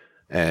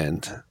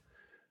 And,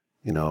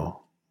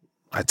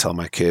 I tell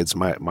my kids,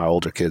 my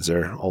older kids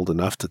are old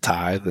enough to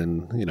tithe.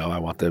 And, I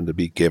want them to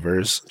be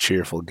givers,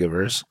 cheerful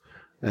givers.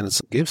 And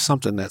it's give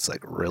something that's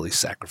like really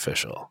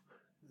sacrificial.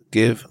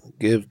 Give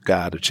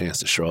God a chance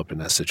to show up in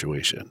that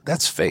situation.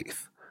 That's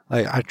faith.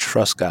 Like, I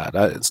trust God.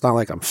 It's not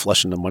like I'm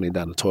flushing the money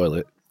down the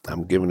toilet.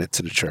 I'm giving it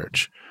to the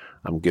church.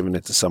 I'm giving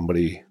it to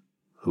somebody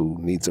who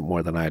needs it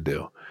more than I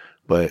do.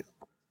 But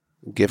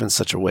give in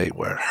such a way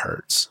where it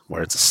hurts,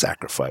 where it's a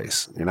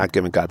sacrifice. You're not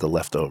giving God the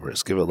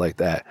leftovers. Give it like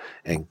that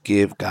and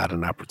give God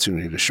an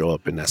opportunity to show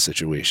up in that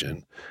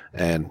situation.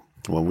 And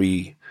when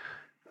we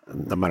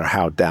no matter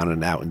how down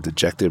and out and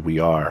dejected we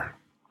are,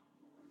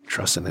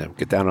 trust in him.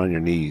 Get down on your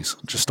knees.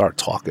 Just start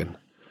talking.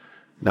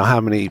 Now,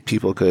 how many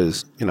people,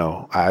 because,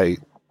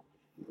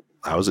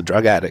 I was a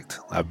drug addict.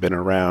 I've been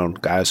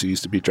around guys who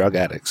used to be drug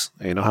addicts.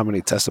 And you know how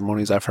many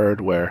testimonies I've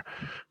heard where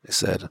they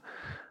said,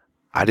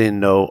 I didn't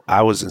know,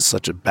 I was in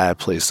such a bad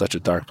place, such a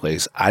dark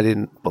place. I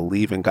didn't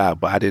believe in God,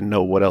 but I didn't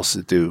know what else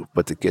to do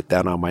but to get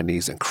down on my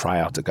knees and cry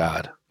out to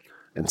God.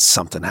 And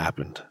something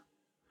happened.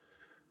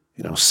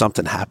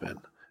 Something happened.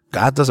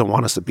 God doesn't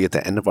want us to be at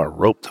the end of our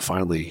rope to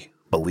finally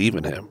believe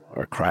in him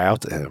or cry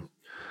out to him.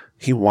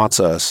 He wants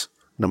us,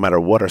 no matter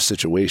what our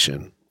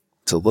situation,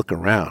 to look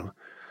around.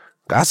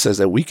 God says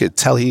that we could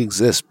tell he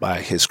exists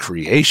by his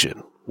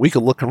creation. We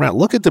could look around.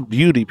 Look at the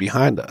beauty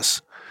behind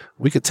us.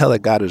 We could tell that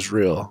God is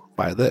real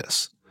by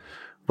this.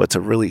 But to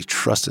really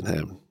trust in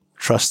him,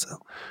 trust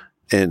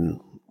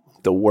in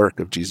the work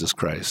of Jesus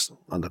Christ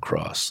on the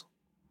cross,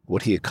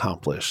 what he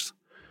accomplished,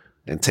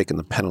 and taking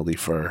the penalty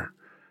for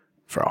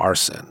our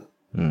sin,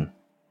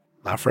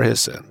 not for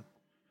his sin.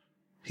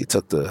 He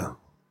took the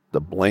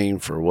blame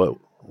for what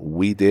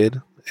we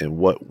did and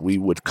what we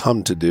would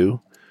come to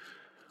do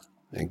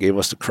and gave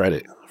us the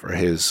credit for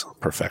his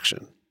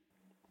perfection.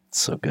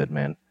 So good,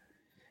 man.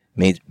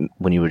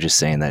 When you were just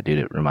saying that, dude,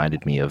 it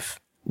reminded me of,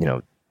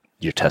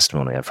 your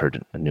testimony. I've heard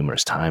it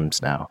numerous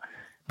times now,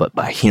 but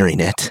by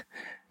hearing it,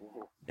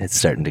 it's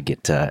starting to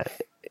get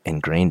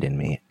ingrained in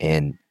me.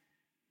 And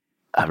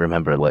I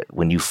remember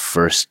when you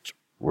first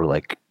were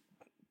like,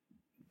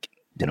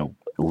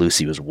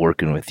 Lucy was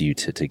working with you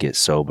to get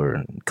sober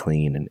and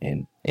clean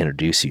and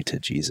introduce you to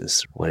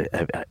Jesus.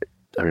 I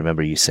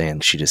remember you saying,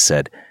 she just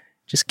said,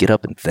 just get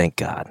up and thank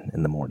God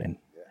in the morning.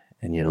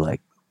 And you're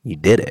like, you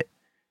did it.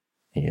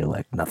 And you're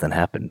like, nothing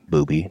happened.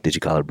 Booby. Did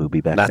you call her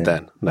Booby back then? Not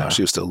then. No,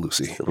 she was still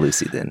Lucy. Still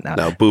Lucy then.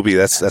 No, Booby,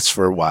 that's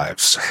for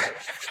wives.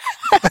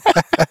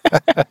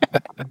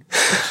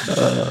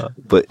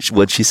 But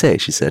what'd she say?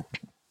 She said,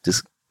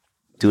 just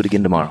do it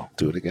again tomorrow.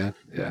 Do it again.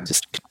 Yeah.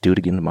 Just do it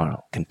again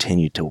tomorrow.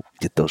 Continue to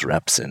get those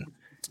reps in.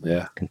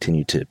 Yeah.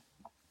 Continue to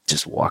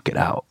just walk it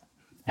out.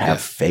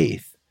 Have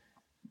faith.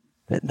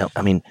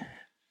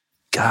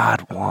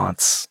 God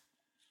wants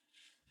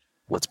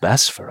what's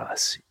best for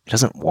us. He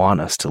doesn't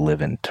want us to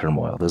live in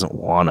turmoil. He doesn't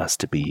want us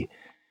to be,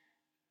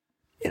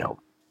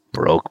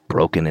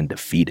 broken and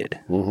defeated.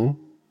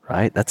 Mm-hmm.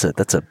 Right? That's a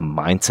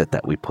mindset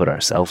that we put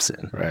ourselves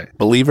in. Right.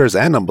 Believers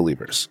and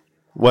unbelievers.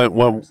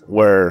 When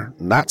we're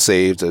not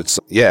saved,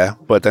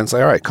 but then it's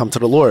like, all right, come to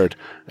the Lord.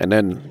 And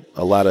then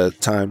a lot of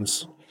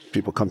times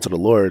people come to the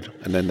Lord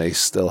and then they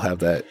still have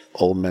that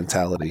old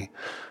mentality,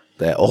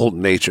 that old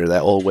nature,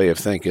 that old way of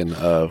thinking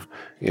of,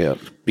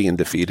 being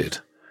defeated.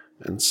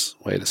 And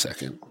wait a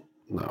second.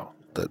 No,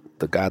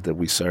 the God that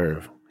we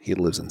serve, he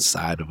lives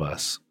inside of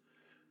us.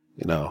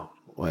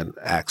 When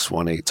Acts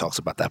 1:8 talks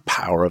about that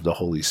power of the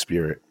Holy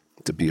Spirit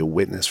to be a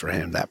witness for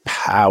him, that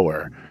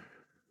power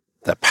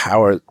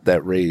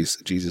that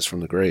raised Jesus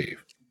from the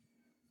grave,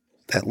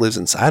 that lives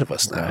inside of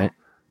us now. Right.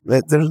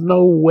 That there's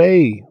no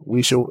way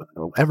we should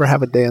ever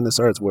have a day on this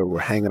earth where we're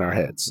hanging our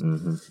heads.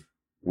 Mm-hmm.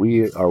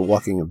 We are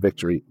walking in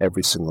victory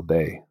every single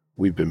day.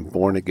 We've been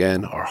born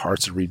again. Our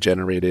hearts are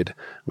regenerated.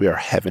 We are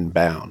heaven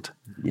bound.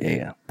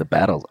 Yeah. The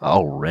battle's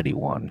already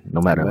won.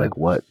 No matter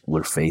what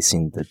we're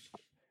facing, the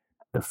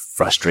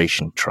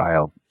frustration,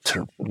 trial,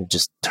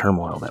 just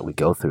turmoil that we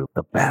go through,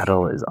 the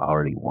battle is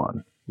already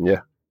won.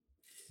 Yeah.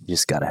 You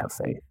just got to have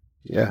faith.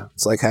 Yeah.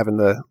 It's like having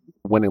the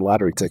winning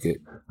lottery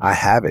ticket. I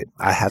have it.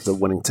 I have the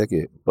winning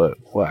ticket, but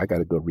I got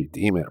to go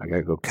redeem it. I got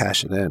to go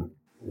cash it in.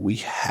 We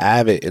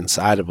have it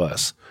inside of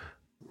us.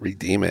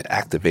 Redeem it,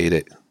 activate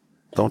it.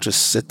 Don't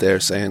just sit there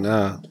saying,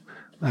 I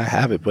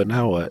have it, but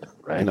now what?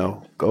 Right.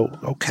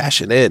 Go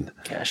cash it in.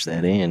 Cash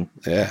that in.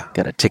 Yeah.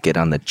 Got a ticket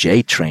on the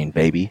J train,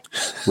 baby.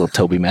 Little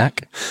Toby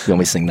Mac. You want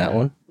me to sing that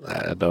one?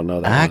 I don't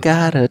know that I one.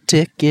 got a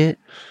ticket.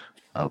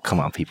 Oh, come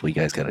on, people. You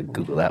guys got to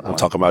Google that one. I'm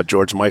talking about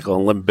George Michael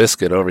and Limp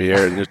Bizkit over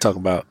here, and you're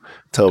talking about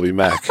Toby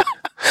Mac.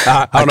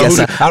 I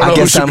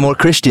guess I'm more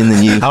Christian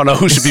than you. I don't know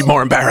who should be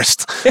more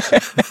embarrassed.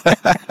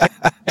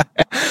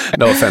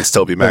 No offense,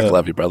 Toby Mac.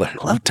 Love you, brother.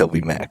 Love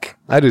Toby Mac.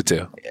 I do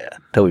too. Yeah.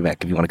 Toby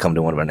Mac, if you want to come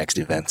to one of our next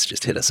events,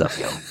 just hit us up,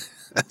 yo.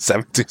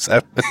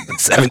 727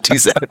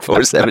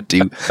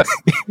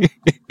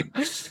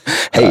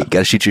 727-472. Hey,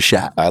 gotta shoot your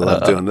shot. I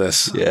love doing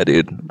this. Yeah,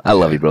 dude. I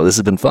love you, bro. This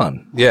has been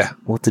fun. Yeah.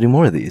 We'll have to do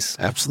more of these.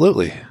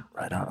 Absolutely.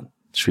 Right on.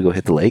 Should we go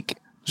hit the lake?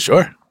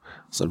 Sure.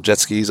 Some jet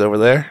skis over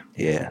there.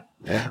 Yeah.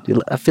 Yeah.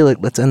 Dude, I feel like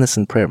let's end this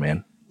in prayer,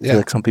 man. I Yeah. feel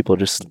like some people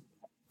that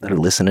are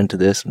listening to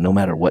this, no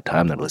matter what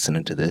time they're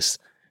listening to this,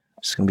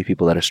 there's going to be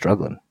people that are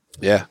struggling.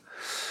 Yeah.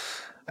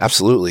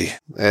 Absolutely.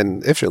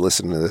 And if you're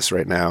listening to this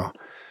right now,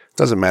 it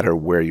doesn't matter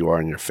where you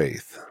are in your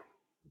faith.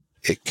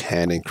 It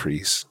can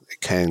increase. It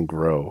can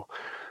grow.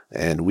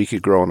 And we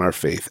could grow in our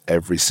faith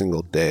every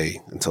single day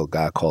until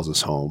God calls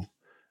us home.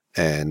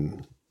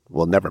 And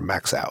we'll never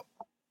max out.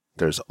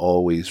 There's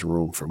always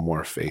room for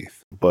more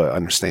faith. But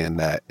understand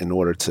that in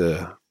order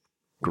to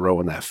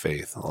grow in that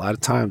faith, a lot of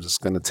times it's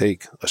going to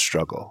take a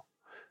struggle.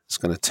 It's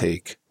going to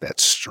take that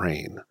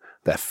strain,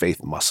 that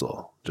faith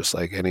muscle, just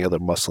like any other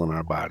muscle in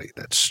our body,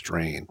 that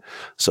strain.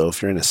 So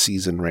if you're in a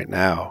season right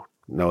now,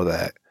 know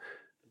that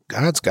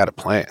God's got a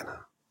plan.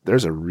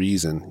 There's a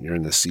reason you're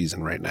in this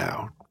season right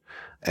now.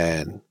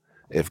 And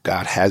if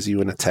God has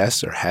you in a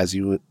test or has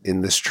you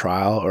in this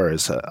trial or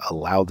has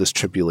allowed this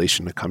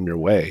tribulation to come your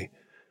way,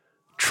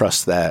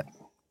 trust that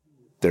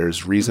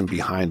there's reason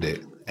behind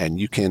it. And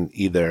you can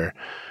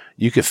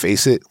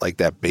face it like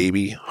that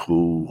baby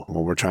who,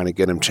 when we're trying to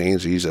get him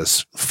changed, he's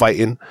just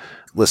fighting.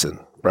 Listen,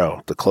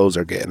 bro, the clothes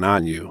are getting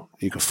on you.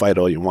 You can fight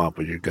all you want,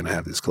 but you're going to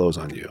have these clothes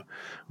on you.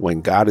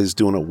 When God is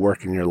doing a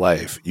work in your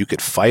life, you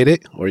could fight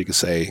it, or you could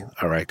say,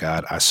 all right,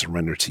 God, I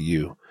surrender to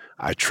you.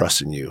 I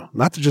trust in you.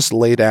 Not to just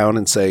lay down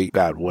and say,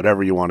 God,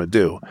 whatever you want to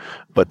do,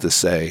 but to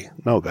say,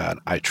 no, God,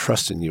 I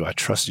trust in you. I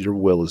trust your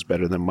will is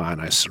better than mine.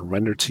 I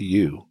surrender to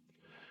you.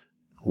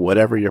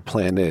 Whatever your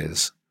plan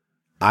is,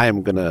 I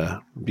am going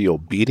to be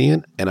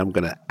obedient and I'm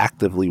going to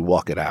actively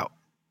walk it out.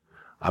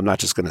 I'm not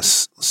just going to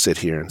sit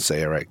here and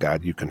say, all right,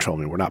 God, you control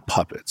me. We're not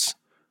puppets.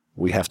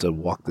 We have to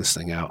walk this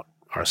thing out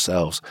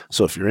ourselves.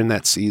 So if you're in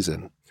that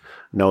season,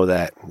 know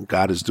that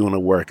God is doing a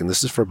work. And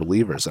this is for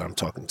believers that I'm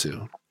talking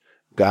to.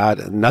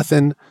 God,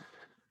 nothing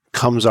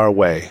comes our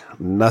way.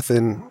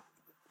 Nothing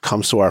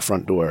comes to our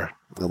front door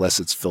unless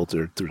it's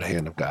filtered through the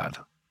hand of God.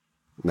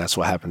 And that's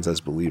what happens as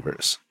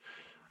believers.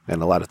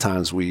 And a lot of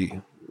times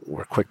we're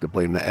quick to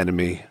blame the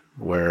enemy.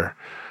 We're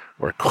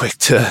quick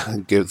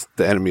to give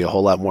the enemy a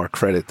whole lot more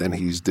credit than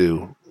he's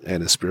due.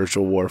 And is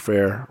spiritual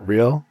warfare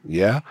real?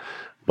 Yeah.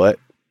 But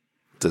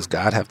does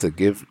God have to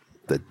give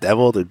the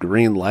devil the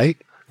green light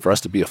for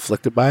us to be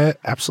afflicted by it?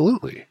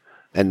 Absolutely.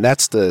 And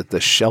that's the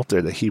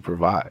shelter that he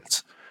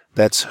provides.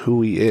 That's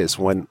who he is.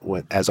 When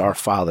as our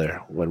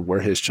Father, when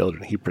we're his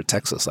children, he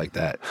protects us like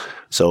that.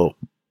 So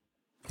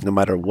no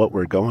matter what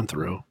we're going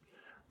through,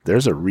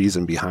 there's a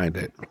reason behind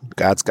it.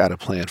 God's got a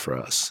plan for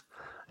us.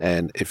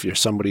 And if you're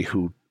somebody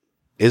who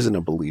isn't a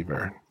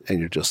believer and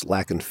you're just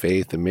lacking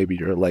faith, and maybe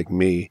you're like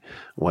me,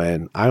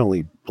 when I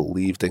only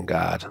believed in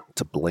God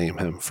to blame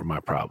him for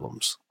my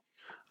problems.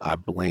 I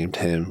blamed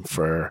him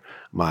for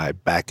my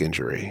back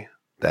injury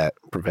that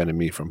prevented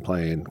me from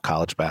playing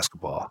college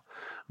basketball,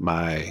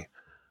 my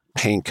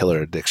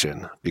painkiller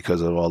addiction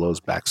because of all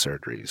those back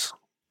surgeries,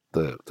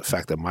 the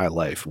fact that my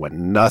life went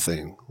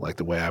nothing like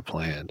the way I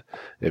planned.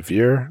 If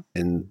you're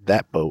in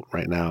that boat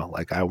right now,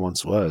 like I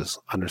once was,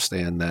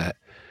 understand that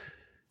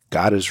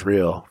God is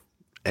real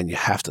and you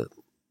have to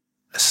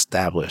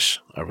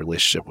establish a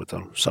relationship with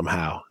him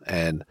somehow.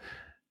 And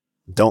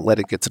don't let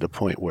it get to the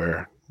point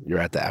where you're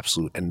at the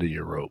absolute end of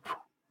your rope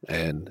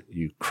and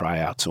you cry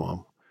out to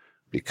him,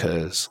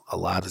 because a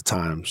lot of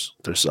times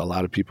there's a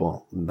lot of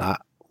people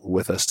not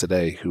with us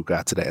today who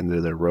got to the end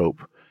of their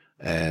rope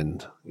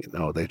and,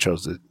 they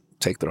chose to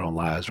take their own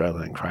lives rather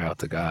than cry out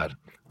to God.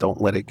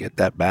 Don't let it get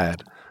that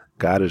bad.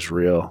 God is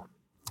real.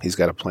 He's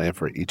got a plan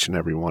for each and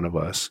every one of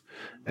us.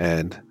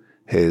 And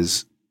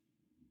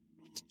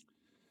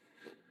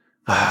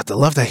the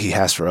love that he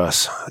has for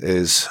us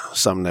is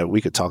something that we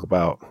could talk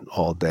about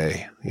all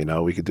day.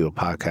 We could do a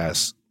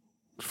podcast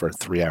for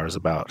 3 hours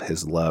about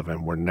his love,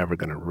 and we're never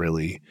going to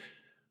really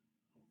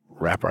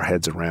wrap our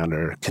heads around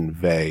or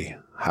convey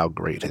how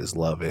great his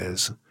love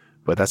is.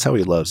 But that's how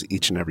he loves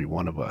each and every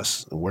one of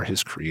us. And we're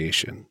his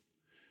creation.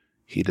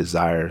 He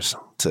desires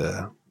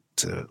to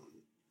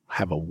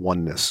have a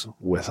oneness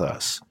with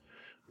us.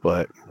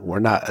 But we're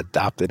not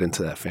adopted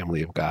into that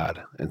family of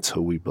God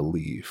until we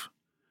believe.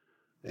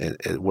 And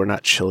we're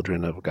not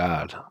children of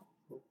God.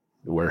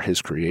 We're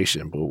his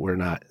creation, but we're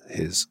not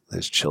his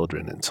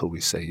children until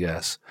we say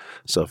yes.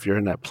 So if you're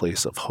in that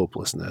place of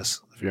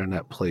hopelessness, if you're in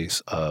that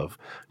place of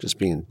just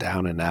being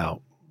down and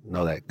out,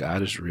 know that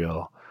God is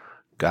real.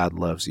 God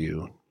loves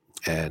you,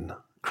 and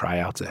cry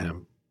out to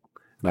him.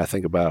 And I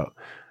think about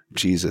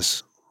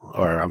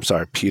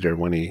Peter,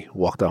 when he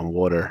walked on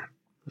water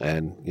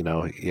and,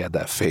 he had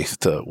that faith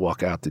to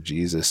walk out to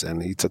Jesus,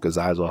 and he took his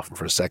eyes off him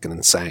for a second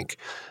and sank.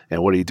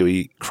 And what did he do?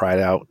 He cried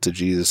out to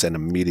Jesus, and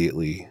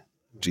immediately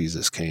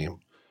Jesus came,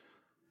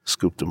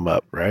 scooped him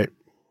up, right?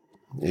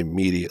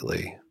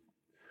 Immediately.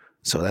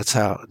 So that's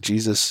how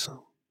Jesus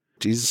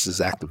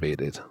is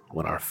activated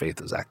when our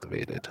faith is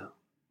activated.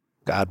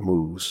 God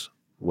moves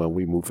when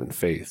we move in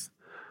faith.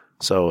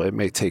 So it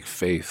may take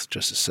faith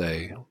just to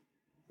say,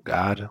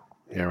 God,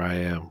 here I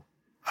am.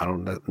 I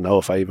don't know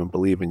if I even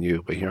believe in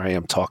you, but here I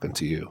am talking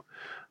to you.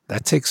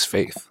 That takes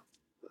faith.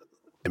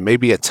 It may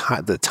be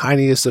the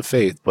tiniest of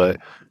faith, but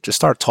just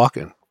start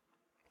talking.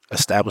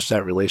 Establish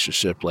that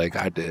relationship like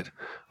I did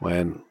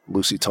when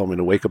Lucy told me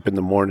to wake up in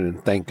the morning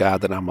and thank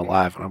God that I'm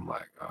alive. And I'm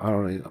like,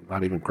 I'm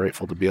not even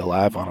grateful to be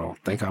alive. I don't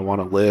think I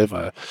want to live.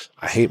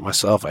 I hate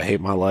myself. I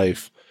hate my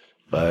life,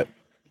 but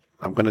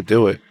I'm going to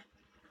do it.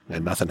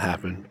 And nothing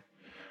happened.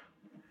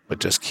 But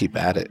just keep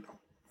at it.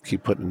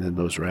 Keep putting in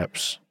those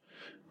reps.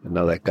 And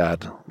know that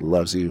God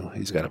loves you.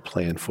 He's got a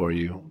plan for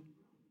you.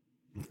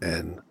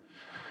 And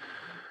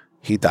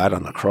he died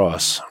on the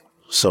cross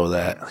so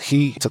that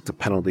he took the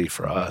penalty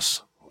for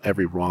us.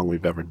 Every wrong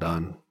we've ever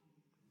done,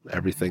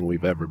 everything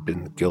we've ever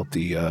been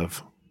guilty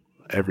of,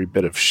 every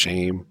bit of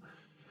shame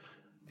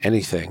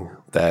anything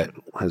that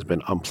has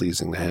been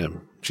unpleasing to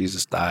him.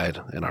 Jesus died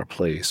in our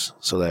place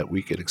so that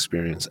we could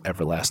experience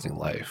everlasting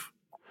life.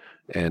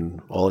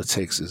 And all it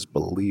takes is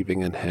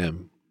believing in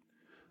him,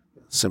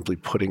 simply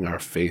putting our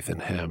faith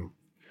in him,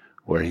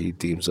 where he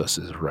deems us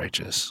as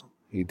righteous.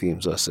 He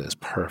deems us as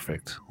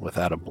perfect,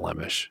 without a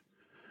blemish,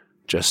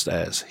 just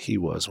as he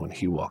was when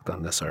he walked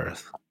on this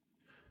earth.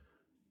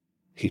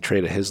 He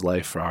traded his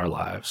life for our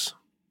lives,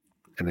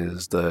 and it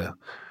is the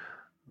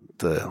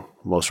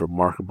most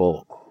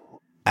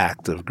remarkable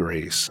act of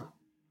grace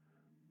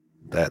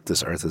that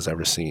this earth has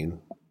ever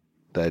seen,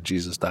 that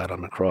Jesus died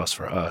on the cross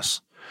for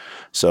us.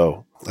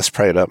 So let's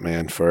pray it up,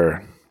 man,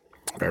 for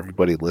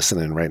everybody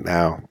listening right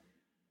now.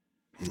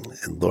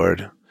 And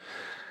Lord,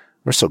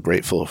 we're so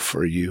grateful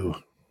for you,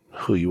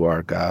 who you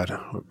are, God.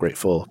 We're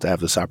grateful to have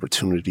this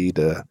opportunity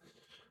to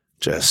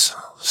just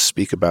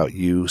speak about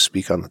you,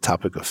 speak on the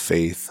topic of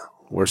faith.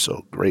 We're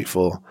so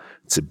grateful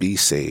to be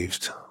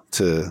saved,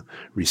 to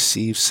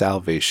receive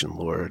salvation,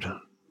 Lord,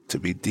 to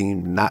be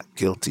deemed not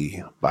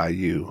guilty by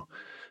you,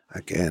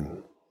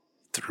 again,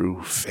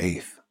 through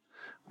faith,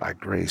 by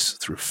grace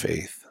through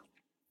faith.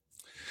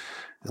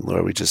 And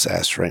Lord, we just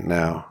ask right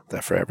now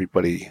that for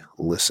everybody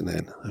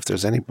listening, if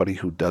there's anybody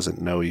who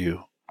doesn't know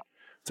you,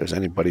 if there's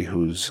anybody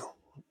who's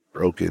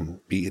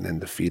broken, beaten,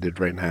 and defeated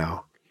right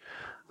now,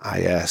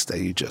 I ask that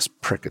you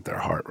just prick at their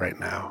heart right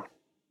now.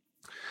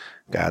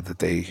 God, that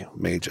they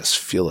may just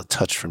feel a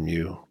touch from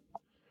you,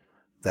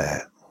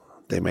 that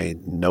they may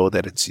know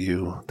that it's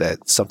you,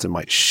 that something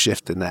might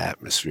shift in the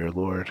atmosphere,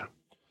 Lord,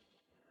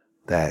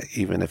 that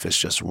even if it's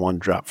just one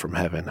drop from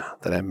heaven,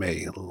 that it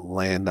may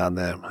land on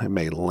them, it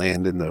may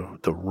land in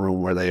the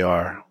room where they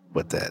are,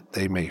 but that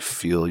they may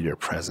feel your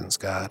presence,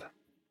 God.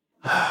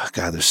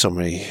 God, there's so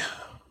many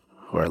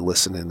who are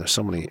listening. There's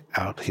so many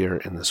out here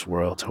in this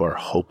world who are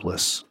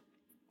hopeless.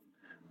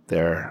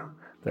 Their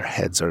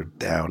heads are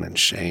down in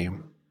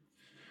shame.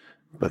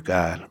 But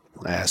God,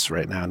 I ask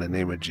right now in the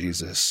name of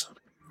Jesus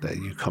that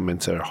you come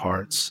into their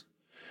hearts,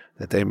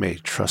 that they may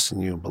trust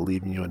in you and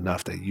believe in you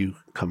enough, that you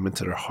come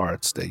into their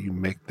hearts, that you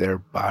make their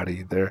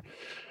body, their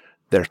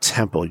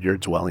temple, your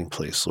dwelling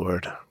place,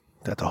 Lord,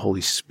 that the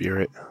Holy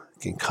Spirit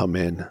can come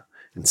in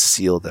and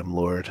seal them,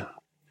 Lord,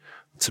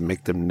 to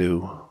make them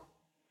new,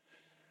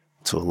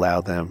 to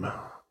allow them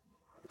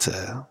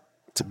to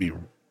be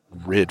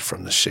rid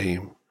from the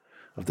shame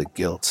of the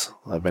guilt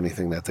of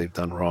anything that they've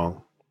done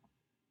wrong.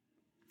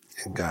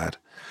 And God,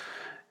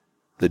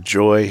 the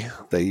joy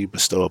that you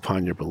bestow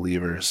upon your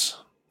believers,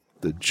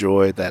 the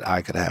joy that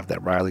I could have,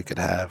 that Riley could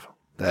have,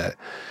 that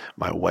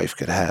my wife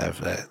could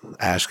have, that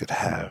Ash could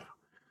have,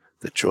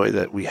 the joy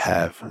that we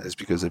have is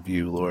because of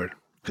you, Lord,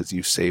 because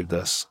you've saved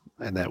us,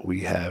 and that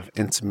we have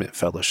intimate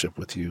fellowship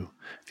with you,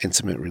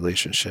 intimate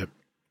relationship.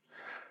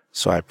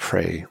 So I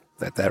pray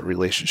that that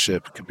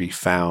relationship could be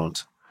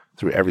found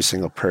through every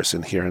single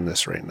person hearing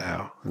this right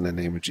now, in the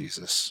name of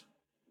Jesus.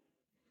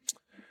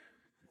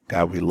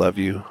 God, we love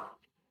you.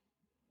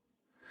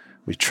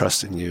 We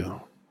trust in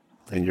you.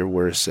 And your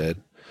word says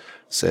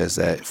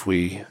that if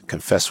we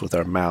confess with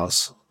our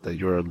mouths that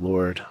you're our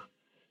Lord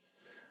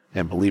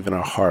and believe in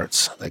our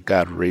hearts that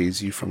God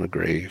raised you from the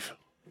grave,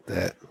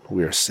 that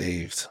we are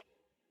saved.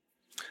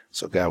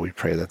 So God, we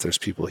pray that there's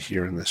people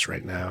hearing this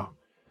right now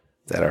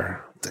that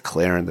are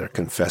declaring, they're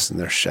confessing,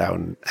 they're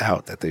shouting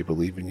out that they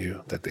believe in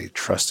you, that they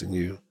trust in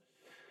you,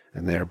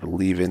 and they're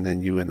believing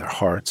in you in their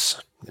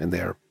hearts, and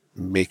they're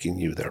making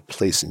you, they're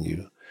placing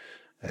you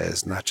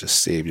as not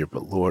just Savior,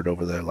 but Lord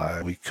over their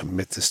lives. We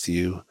commit this to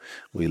you.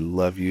 We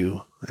love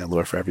you. And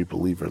Lord, for every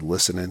believer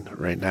listening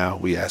right now,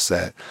 we ask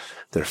that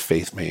their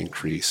faith may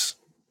increase.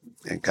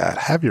 And God,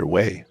 have your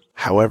way,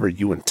 however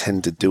you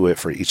intend to do it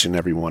for each and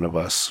every one of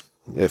us.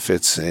 If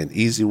it's an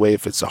easy way,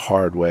 if it's a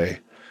hard way,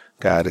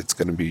 God, it's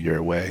going to be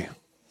your way.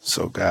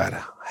 So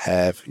God,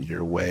 have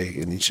your way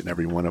in each and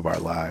every one of our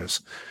lives.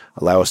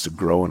 Allow us to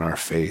grow in our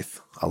faith.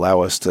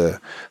 Allow us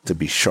to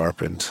be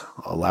sharpened.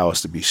 Allow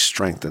us to be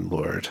strengthened,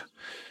 Lord.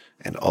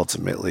 And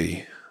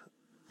ultimately,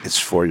 it's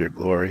for your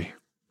glory.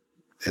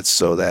 It's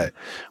so that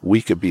we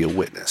could be a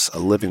witness, a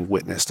living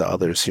witness to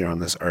others here on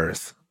this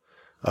earth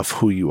of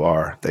who you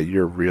are, that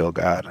you're real,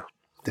 God,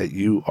 that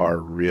you are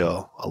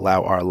real.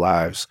 Allow our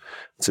lives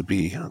to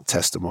be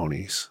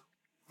testimonies.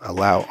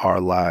 Allow our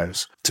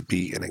lives to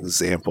be an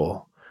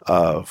example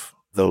of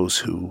those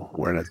who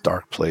were in a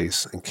dark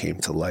place and came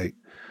to light,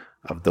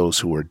 of those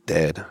who were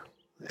dead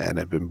and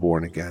have been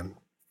born again.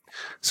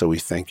 So we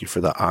thank you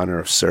for the honor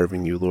of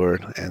serving you,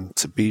 Lord, and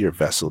to be your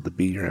vessel, to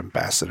be your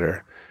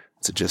ambassador,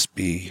 to just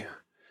be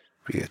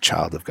a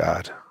child of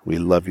God. We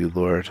love you,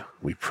 Lord.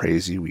 We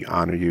praise you. We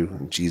honor you.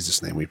 In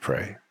Jesus' name we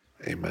pray.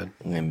 Amen.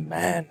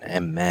 Amen.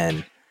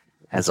 Amen.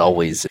 As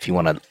always, if you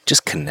want to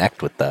just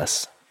connect with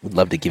us, we'd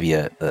love to give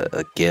you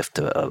a gift,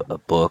 a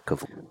book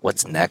of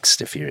what's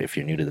next if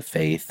you're new to the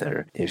faith,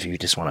 or if you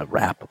just want to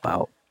rap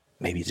about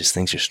maybe just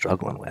things you're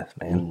struggling with,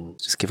 man.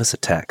 Just give us a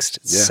text.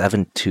 It's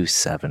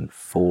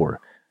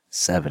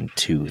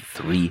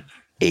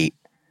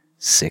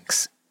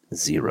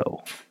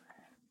 727-472-3860.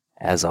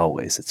 As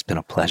always, it's been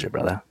a pleasure,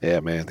 brother. Yeah,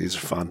 man. These are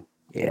fun.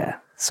 Yeah.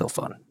 So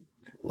fun.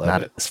 Love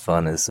Not it. as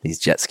fun as these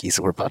jet skis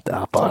we're about to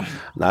hop on.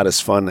 Not as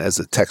fun as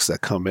the texts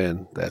that come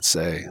in that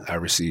say, I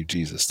received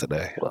Jesus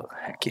today. Well,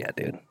 heck yeah,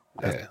 dude.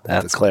 Yeah,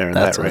 That's declaring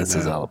that's that what right this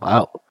is now. all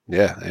about.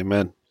 Yeah,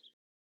 amen.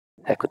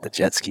 Heck with the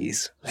jet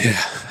skis.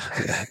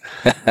 Yeah.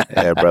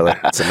 Yeah, brother.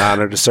 It's an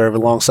honor to serve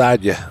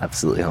alongside you.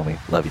 Absolutely, homie.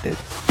 Love you, dude.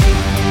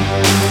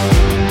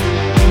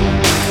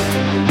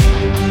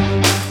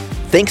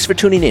 Thanks for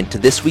tuning in to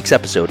this week's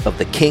episode of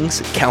the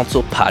King's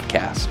Council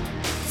podcast.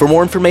 For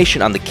more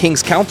information on the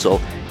King's Council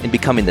and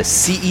becoming the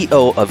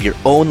CEO of your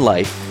own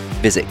life,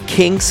 visit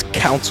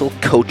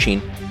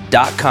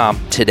kingscouncilcoaching.com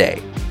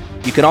today.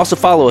 You can also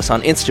follow us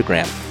on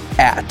Instagram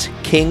at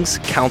King's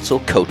Council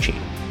Coaching.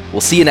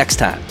 We'll see you next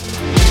time.